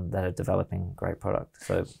 that are developing great product.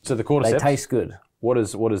 So the cordyceps, they taste good. What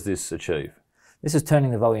does this achieve? This is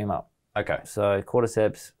turning the volume up. Okay. So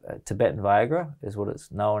cordyceps, Tibetan Viagra is what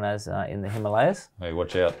it's known as in the Himalayas. Hey,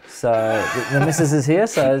 watch out. So the missus is here,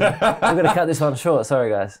 so we've got to cut this one short. Sorry,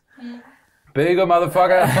 guys. Bigger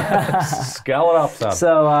motherfucker. Scale it up, son.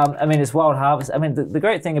 So, I mean, it's wild harvest. I mean, the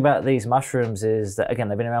great thing about these mushrooms is that, again,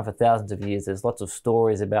 they've been around for thousands of years. There's lots of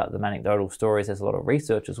stories about them, anecdotal stories. There's a lot of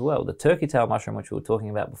research as well. The turkey tail mushroom, which we were talking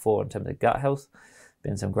about before in terms of gut health,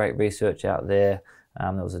 been some great research out there.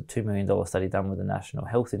 There was a $2 million study done with the National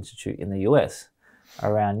Health Institute in the US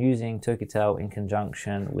around using turkey tail in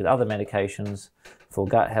conjunction with other medications for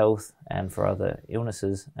gut health and for other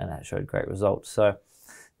illnesses, and that showed great results. So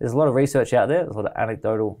there's a lot of research out there. There's a lot of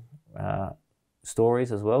anecdotal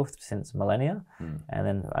stories as well since millennia. And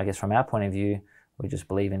then I guess from our point of view, we just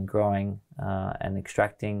believe in growing and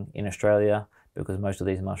extracting in Australia, because most of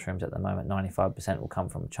these mushrooms at the moment, 95% will come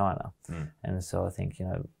from China. And so I think,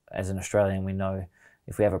 as an Australian, we know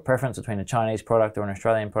if we have a preference between a Chinese product or an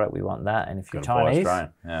Australian product, we want that. And if you're Chinese,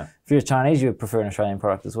 if you're Chinese, you would prefer an Australian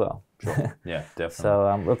product as well. Sure. Yeah, definitely.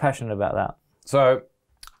 So we're passionate about that. So,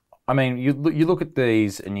 I mean, you look at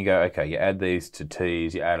these and you go, okay, you add these to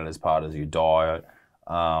teas, you add it as part of your diet.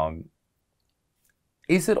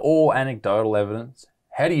 Is it all anecdotal evidence?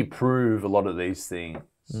 How do you prove a lot of these things?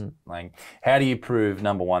 Like, how do you prove,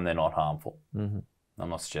 number one, they're not harmful? I'm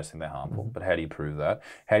not suggesting they're harmful, but how do you prove that?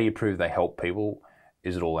 How do you prove they help people?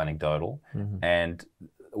 Is it all anecdotal? And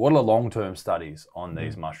what are the long-term studies on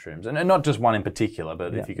these mushrooms? And not just one in particular,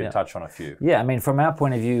 but if you could touch on a few. Yeah, I mean, from our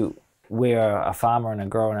point of view, we're a farmer and a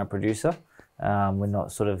grower and a producer. We're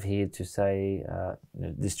not sort of here to say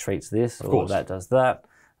this treats this or that does that.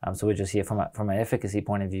 So we're just here from an efficacy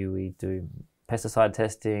point of view. We do pesticide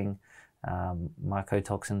testing,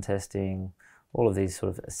 mycotoxin testing, all of these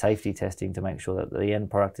sort of safety testing to make sure that the end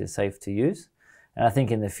product is safe to use. And I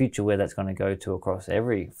think in the future where that's going to go to across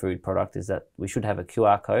every food product is that we should have a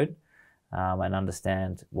QR code and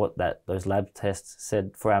understand what those lab tests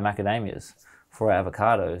said for our macadamias, for our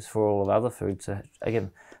avocados, for all of other foods. So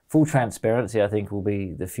again, full transparency I think will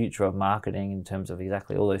be the future of marketing in terms of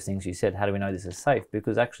exactly all those things you said. How do we know this is safe?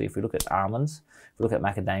 Because actually if we look at almonds, if we look at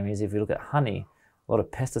macadamias, if we look at honey, a lot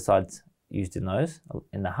of pesticides used in those.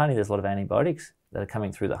 In the honey, there's a lot of antibiotics that are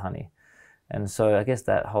coming through the honey. And so I guess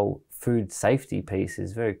that whole food safety piece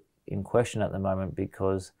is very in question at the moment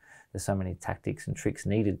because there's so many tactics and tricks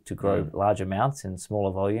needed to grow large amounts in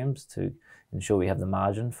smaller volumes to ensure we have the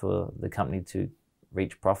margin for the company to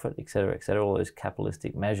reach profit, et cetera, et cetera. All those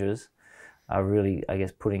capitalistic measures are really, I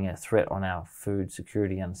guess, putting a threat on our food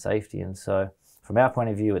security and safety. And so from our point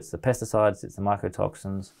of view, it's the pesticides, it's the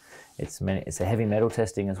mycotoxins, it's the heavy metal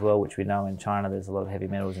testing as well, which we know in China there's a lot of heavy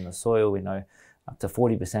metals in the soil. We know up to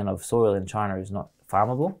 40% of soil in China is not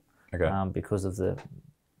farmable because of the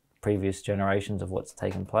previous generations of what's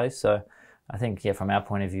taken place. So I think, from our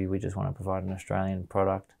point of view, we just want to provide an Australian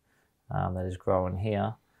product that is grown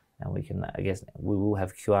here. And we can, I guess, we will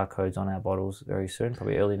have QR codes on our bottles very soon,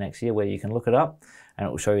 probably early next year, where you can look it up and it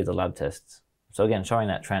will show you the lab tests. So again, showing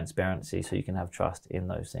that transparency so you can have trust in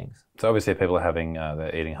those things. So obviously people are having,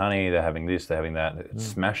 they're eating honey, they're having this, they're having that. It's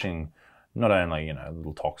smashing not only,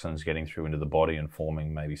 little toxins getting through into the body and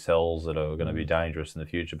forming maybe cells that are going to be dangerous in the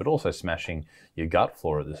future, but also smashing your gut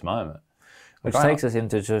flora at this moment. Which takes us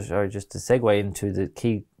into, just to segue into the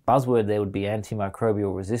key buzzword there would be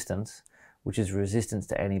antimicrobial resistance, which is resistance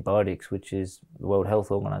to antibiotics, which is the World Health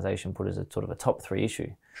Organization put as a sort of a top 3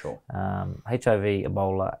 issue. Sure. HIV,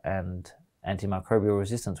 Ebola, and antimicrobial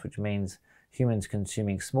resistance, which means humans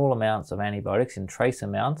consuming small amounts of antibiotics in trace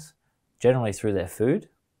amounts, generally through their food.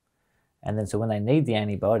 And then so when they need the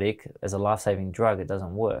antibiotic as a life-saving drug, it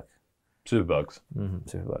doesn't work. Superbugs.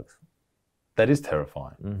 Superbugs. That is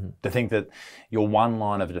terrifying. To think that your one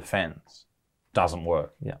line of defense doesn't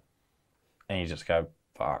work. Yeah. And you just go,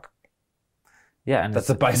 fuck. Yeah, and that's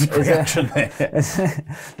the basic reaction there.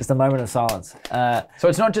 It's the moment of silence. So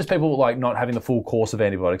it's not just people like not having the full course of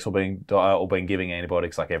antibiotics or being giving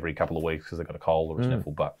antibiotics like every couple of weeks because they've got a cold or a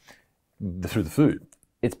sniffle, but through the food.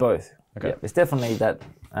 It's both. Okay. Yeah, it's definitely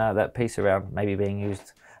that piece around maybe being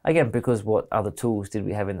used again because what other tools did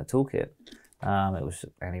we have in the toolkit? it was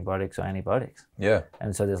antibiotics or antibiotics. Yeah.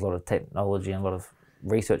 And so there's a lot of technology and a lot of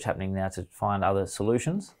research happening now to find other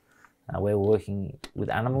solutions. We're working with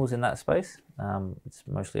animals in that space. It's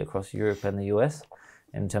mostly across Europe and the US.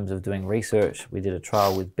 In terms of doing research, we did a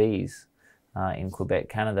trial with bees in Quebec,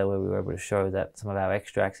 Canada, where we were able to show that some of our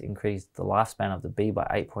extracts increased the lifespan of the bee by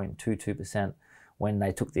 8.22% when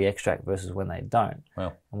they took the extract versus when they don't.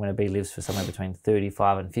 Wow. And when a bee lives for somewhere between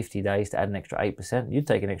 35 and 50 days, to add an extra 8%, you'd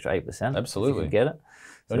take an extra 8%. Absolutely. If you could get it.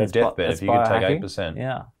 So on your deathbed, if you could take 8%.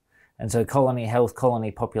 Yeah. And so colony health,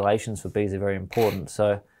 colony populations for bees are very important.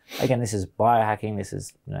 So again, this is biohacking. This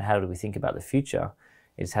is, how do we think about the future?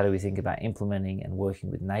 It's how do we think about implementing and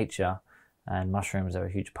working with nature, and mushrooms are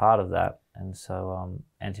a huge part of that. And so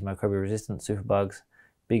antimicrobial resistance, superbugs,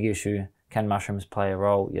 big issue. Can mushrooms play a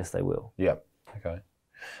role? Yes, they will. Yeah. Okay.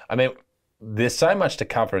 I mean, there's so much to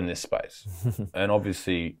cover in this space, and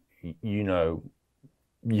obviously, you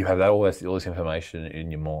have all this information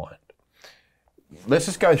in your mind. Let's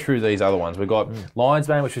just go through these other ones. We've got lion's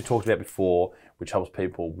mane, which we talked about before, which helps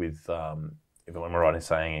people with, if I'm right in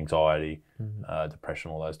saying, anxiety,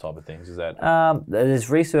 depression, all those type of things. Is that? There's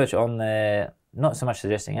research on there, not so much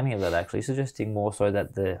suggesting any of that actually, suggesting more so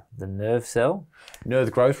that the nerve cell.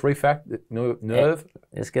 Nerve growth nerve?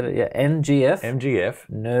 Let's get it, yeah, NGF. MGF.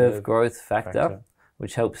 Nerve growth factor,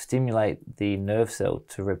 which helps stimulate the nerve cell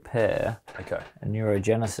to repair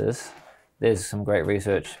neurogenesis. There's some great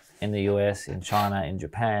research in the US, in China, in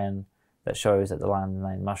Japan, that shows that the lion's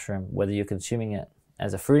mane mushroom, whether you're consuming it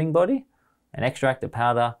as a fruiting body, an extract, a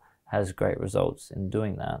powder, has great results in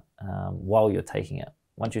doing that while you're taking it.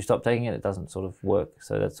 Once you stop taking it, it doesn't sort of work.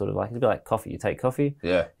 So that's sort of like, it's a bit like coffee. You take coffee,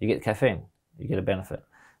 you get caffeine, you get a benefit.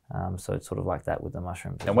 So it's sort of like that with the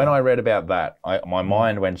mushrooms. And when I read about that, my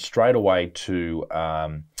mind went straight away to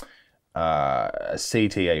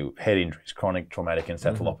CTA, head injuries, chronic traumatic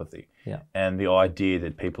encephalopathy. Yeah. And the idea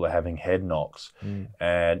that people are having head knocks.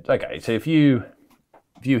 And okay, so if you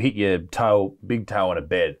hit your big toe on a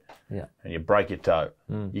bed, and you break your toe,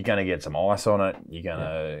 you're going to get some ice on it, you're going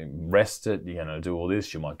to rest it, you're going to do all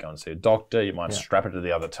this, you might go and see a doctor, you might strap it to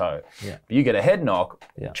the other toe. But you get a head knock,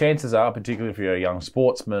 chances are, particularly if you're a young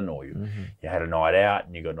sportsman or you had a night out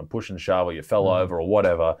and you got in a push and shove or you fell over or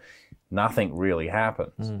whatever, nothing really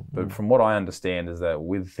happens. But from what I understand is that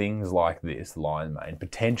with things like this, lion's mane,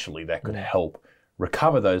 potentially that could help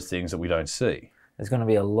recover those things that we don't see. There's going to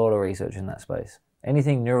be a lot of research in that space.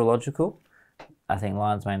 Anything neurological, I think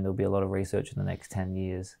lion's mane, there'll be a lot of research in the next 10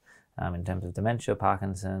 years in terms of dementia,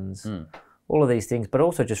 Parkinson's, all of these things, but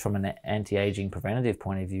also just from an anti-aging preventative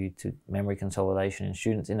point of view to memory consolidation in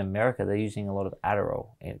students. In America, they're using a lot of Adderall.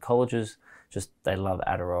 In colleges, they love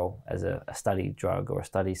Adderall as a study drug or a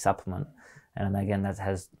study supplement. And again,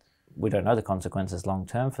 we don't know the consequences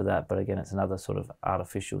long-term for that, but again, it's another sort of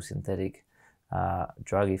artificial synthetic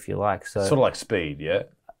drug, if you like. So sort of like speed, yeah?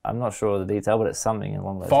 I'm not sure of the detail, but it's something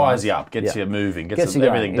along those lines. Fires you up, gets you moving, gets you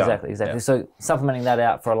everything done. Exactly. Yeah. So supplementing that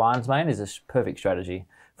out for a lion's mane is a perfect strategy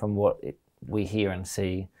from what we hear and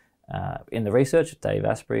see in the research. Dave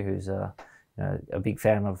Asprey, who's a big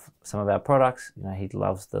fan of some of our products, he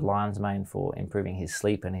loves the lion's mane for improving his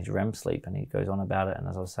sleep and his REM sleep, and he goes on about it. And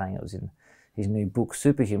as I was saying, it was in his new book,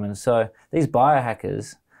 Superhuman. So these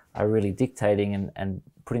biohackers are really dictating and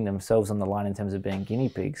putting themselves on the line in terms of being guinea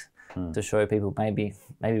pigs. To show people maybe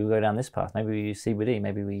we go down this path, maybe we use CBD,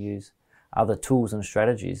 maybe we use other tools and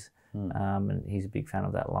strategies. And he's a big fan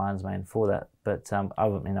of that lion's mane for that. But I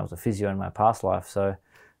was a physio in my past life, so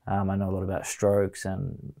I know a lot about strokes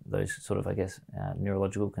and those sort of,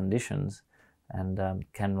 neurological conditions. And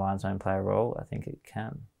can lion's mane play a role? I think it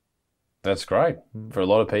can. That's great for a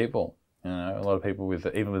lot of people. A lot of people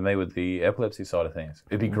even with me with the epilepsy side of things.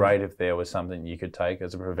 It'd be great if there was something you could take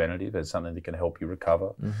as a preventative, as something that can help you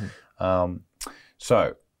recover.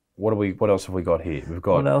 So what else have we got here?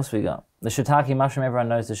 What else we got? The shiitake mushroom. Everyone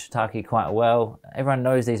knows the shiitake quite well. Everyone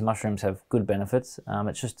knows these mushrooms have good benefits.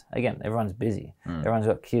 It's just, again, everyone's busy. Everyone's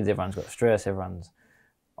got kids, everyone's got stress, everyone's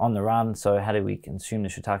on the run. So how do we consume the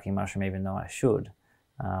shiitake mushroom even though I should?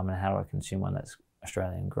 And how do I consume one that's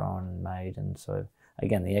Australian grown and made? And so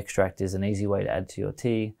again, the extract is an easy way to add to your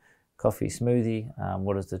tea, coffee, smoothie.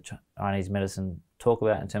 What does the Chinese medicine talk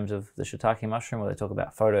about in terms of the shiitake mushroom? Well, they talk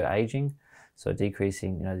about photoaging, so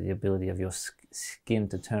decreasing the ability of your skin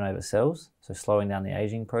to turn over cells, so slowing down the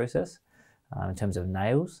aging process. In terms of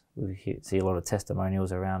nails, we see a lot of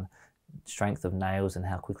testimonials around strength of nails and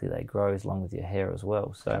how quickly they grow, along with your hair as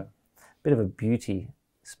well. So a bit of a beauty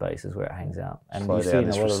space is where it hangs out. And slow down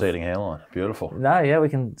this receding hairline. Beautiful. No, yeah, we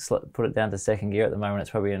can put it down to second gear at the moment.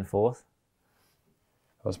 It's probably in fourth.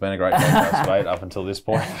 It's been a great podcast, mate, up until this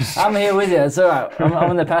point. I'm here with you. It's all right.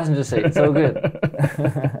 I'm in the passenger seat. It's all good.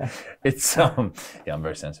 It's yeah, I'm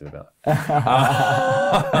very sensitive about it.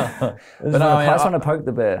 But no, I just want to poke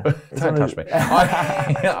the bear. Don't touch me.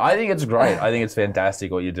 I think it's great. I think it's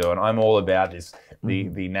fantastic what you're doing. I'm all about this,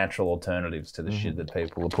 the natural alternatives to the shit that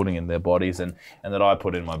people are putting in their bodies and that I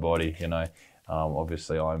put in my body. You know,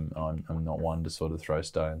 obviously I'm not one to sort of throw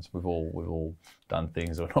stones. We've all done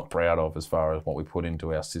things that we're not proud of as far as what we put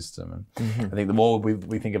into our system. And I think the more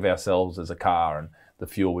we think of ourselves as a car and the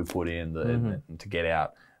fuel we put in to get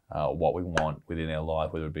out what we want within our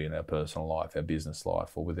life, whether it be in our personal life, our business life,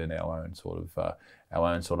 or within our own sort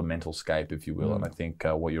of mental scape, if you will. And I think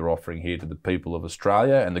what you're offering here to the people of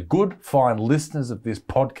Australia and the good, fine listeners of this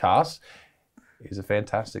podcast is a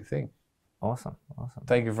fantastic thing. Awesome.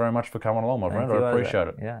 Thank you very much for coming along, my friend. I appreciate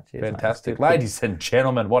it. Yeah, cheers, fantastic. Ladies and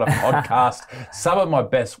gentlemen, what a podcast. Some of my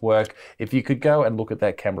best work. If you could go and look at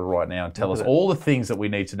that camera right now and tell us all the things that we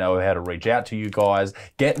need to know how to reach out to you guys,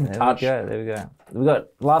 get in touch. There we go. We've got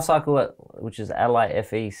Life Cykel, which is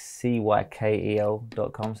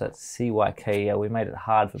LIFECYKEL.com. So that's CYKEL. We made it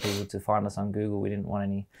hard for people to find us on Google. We didn't want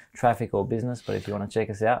any traffic or business, but if you want to check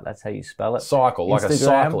us out, that's how you spell it. Cycle, like a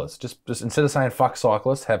cyclist. Just instead of saying fuck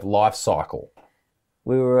cyclist, have Life Cykel.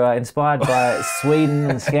 We were inspired by Sweden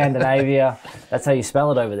and Scandinavia. That's how you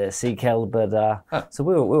spell it over there, Cykel. But so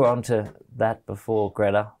we were onto that before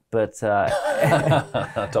Greta. But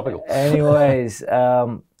topical. Anyways,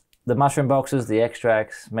 the mushroom boxes, the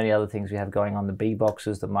extracts, many other things we have going on. The bee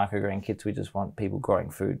boxes, the microgreen kits. We just want people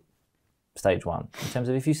growing food. Stage one. In terms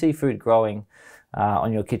of if you see food growing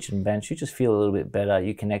on your kitchen bench, you just feel a little bit better.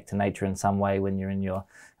 You connect to nature in some way when you're in your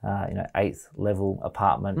 8th level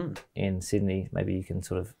apartment in Sydney. Maybe you can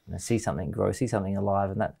sort of see something grow, see something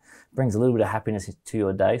alive, and that brings a little bit of happiness to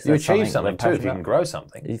your day. So you achieve something too if you can grow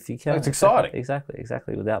something. If you can. It's exciting. Exactly.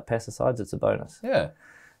 Without pesticides, it's a bonus. Yeah.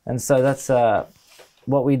 And so that's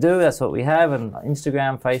what we do. That's what we have. And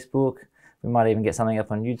Instagram, Facebook. We might even get something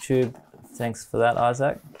up on YouTube. Thanks for that,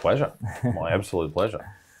 Isaac. Pleasure. My absolute pleasure.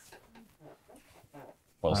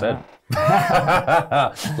 Well said.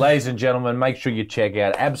 Ladies and gentlemen, make sure you check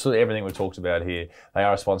out absolutely everything we talked about here. They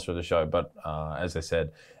are a sponsor of the show, but as I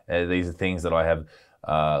said, these are things that I have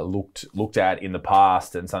looked at in the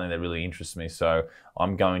past and something that really interests me. So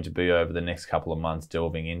I'm going to be over the next couple of months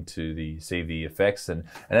delving into the CV effects. And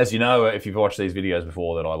as you know, if you've watched these videos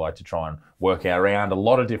before, that I like to try and work around a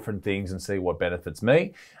lot of different things and see what benefits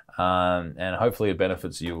me. And hopefully it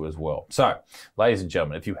benefits you as well. So, ladies and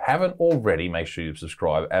gentlemen, if you haven't already, make sure you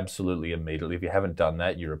subscribe absolutely immediately. If you haven't done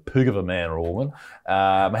that, you're a pig of a man or woman.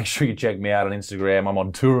 Make sure you check me out on Instagram. I'm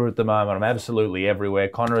on tour at the moment. I'm absolutely everywhere.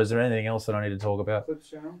 Connor, is there anything else that I need to talk about?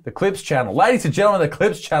 Clips channel. The Clips channel. Ladies and gentlemen, the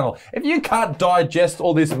Clips channel. If you can't digest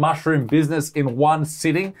all this mushroom business in one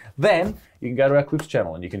sitting, then you can go to our Clips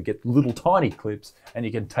channel and you can get little tiny clips and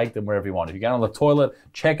you can take them wherever you want. If you go on the toilet,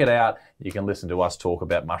 check it out. You can listen to us talk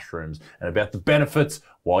about mushrooms and about the benefits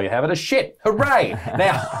while you're having a shit. Hooray!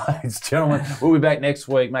 Now, ladies and gentlemen, we'll be back next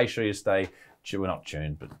week. Make sure you stay, we're not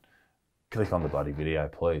tuned, but click on the bloody video,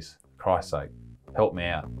 please. Christ's sake, help me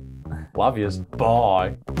out. Love yous.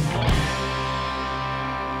 Bye.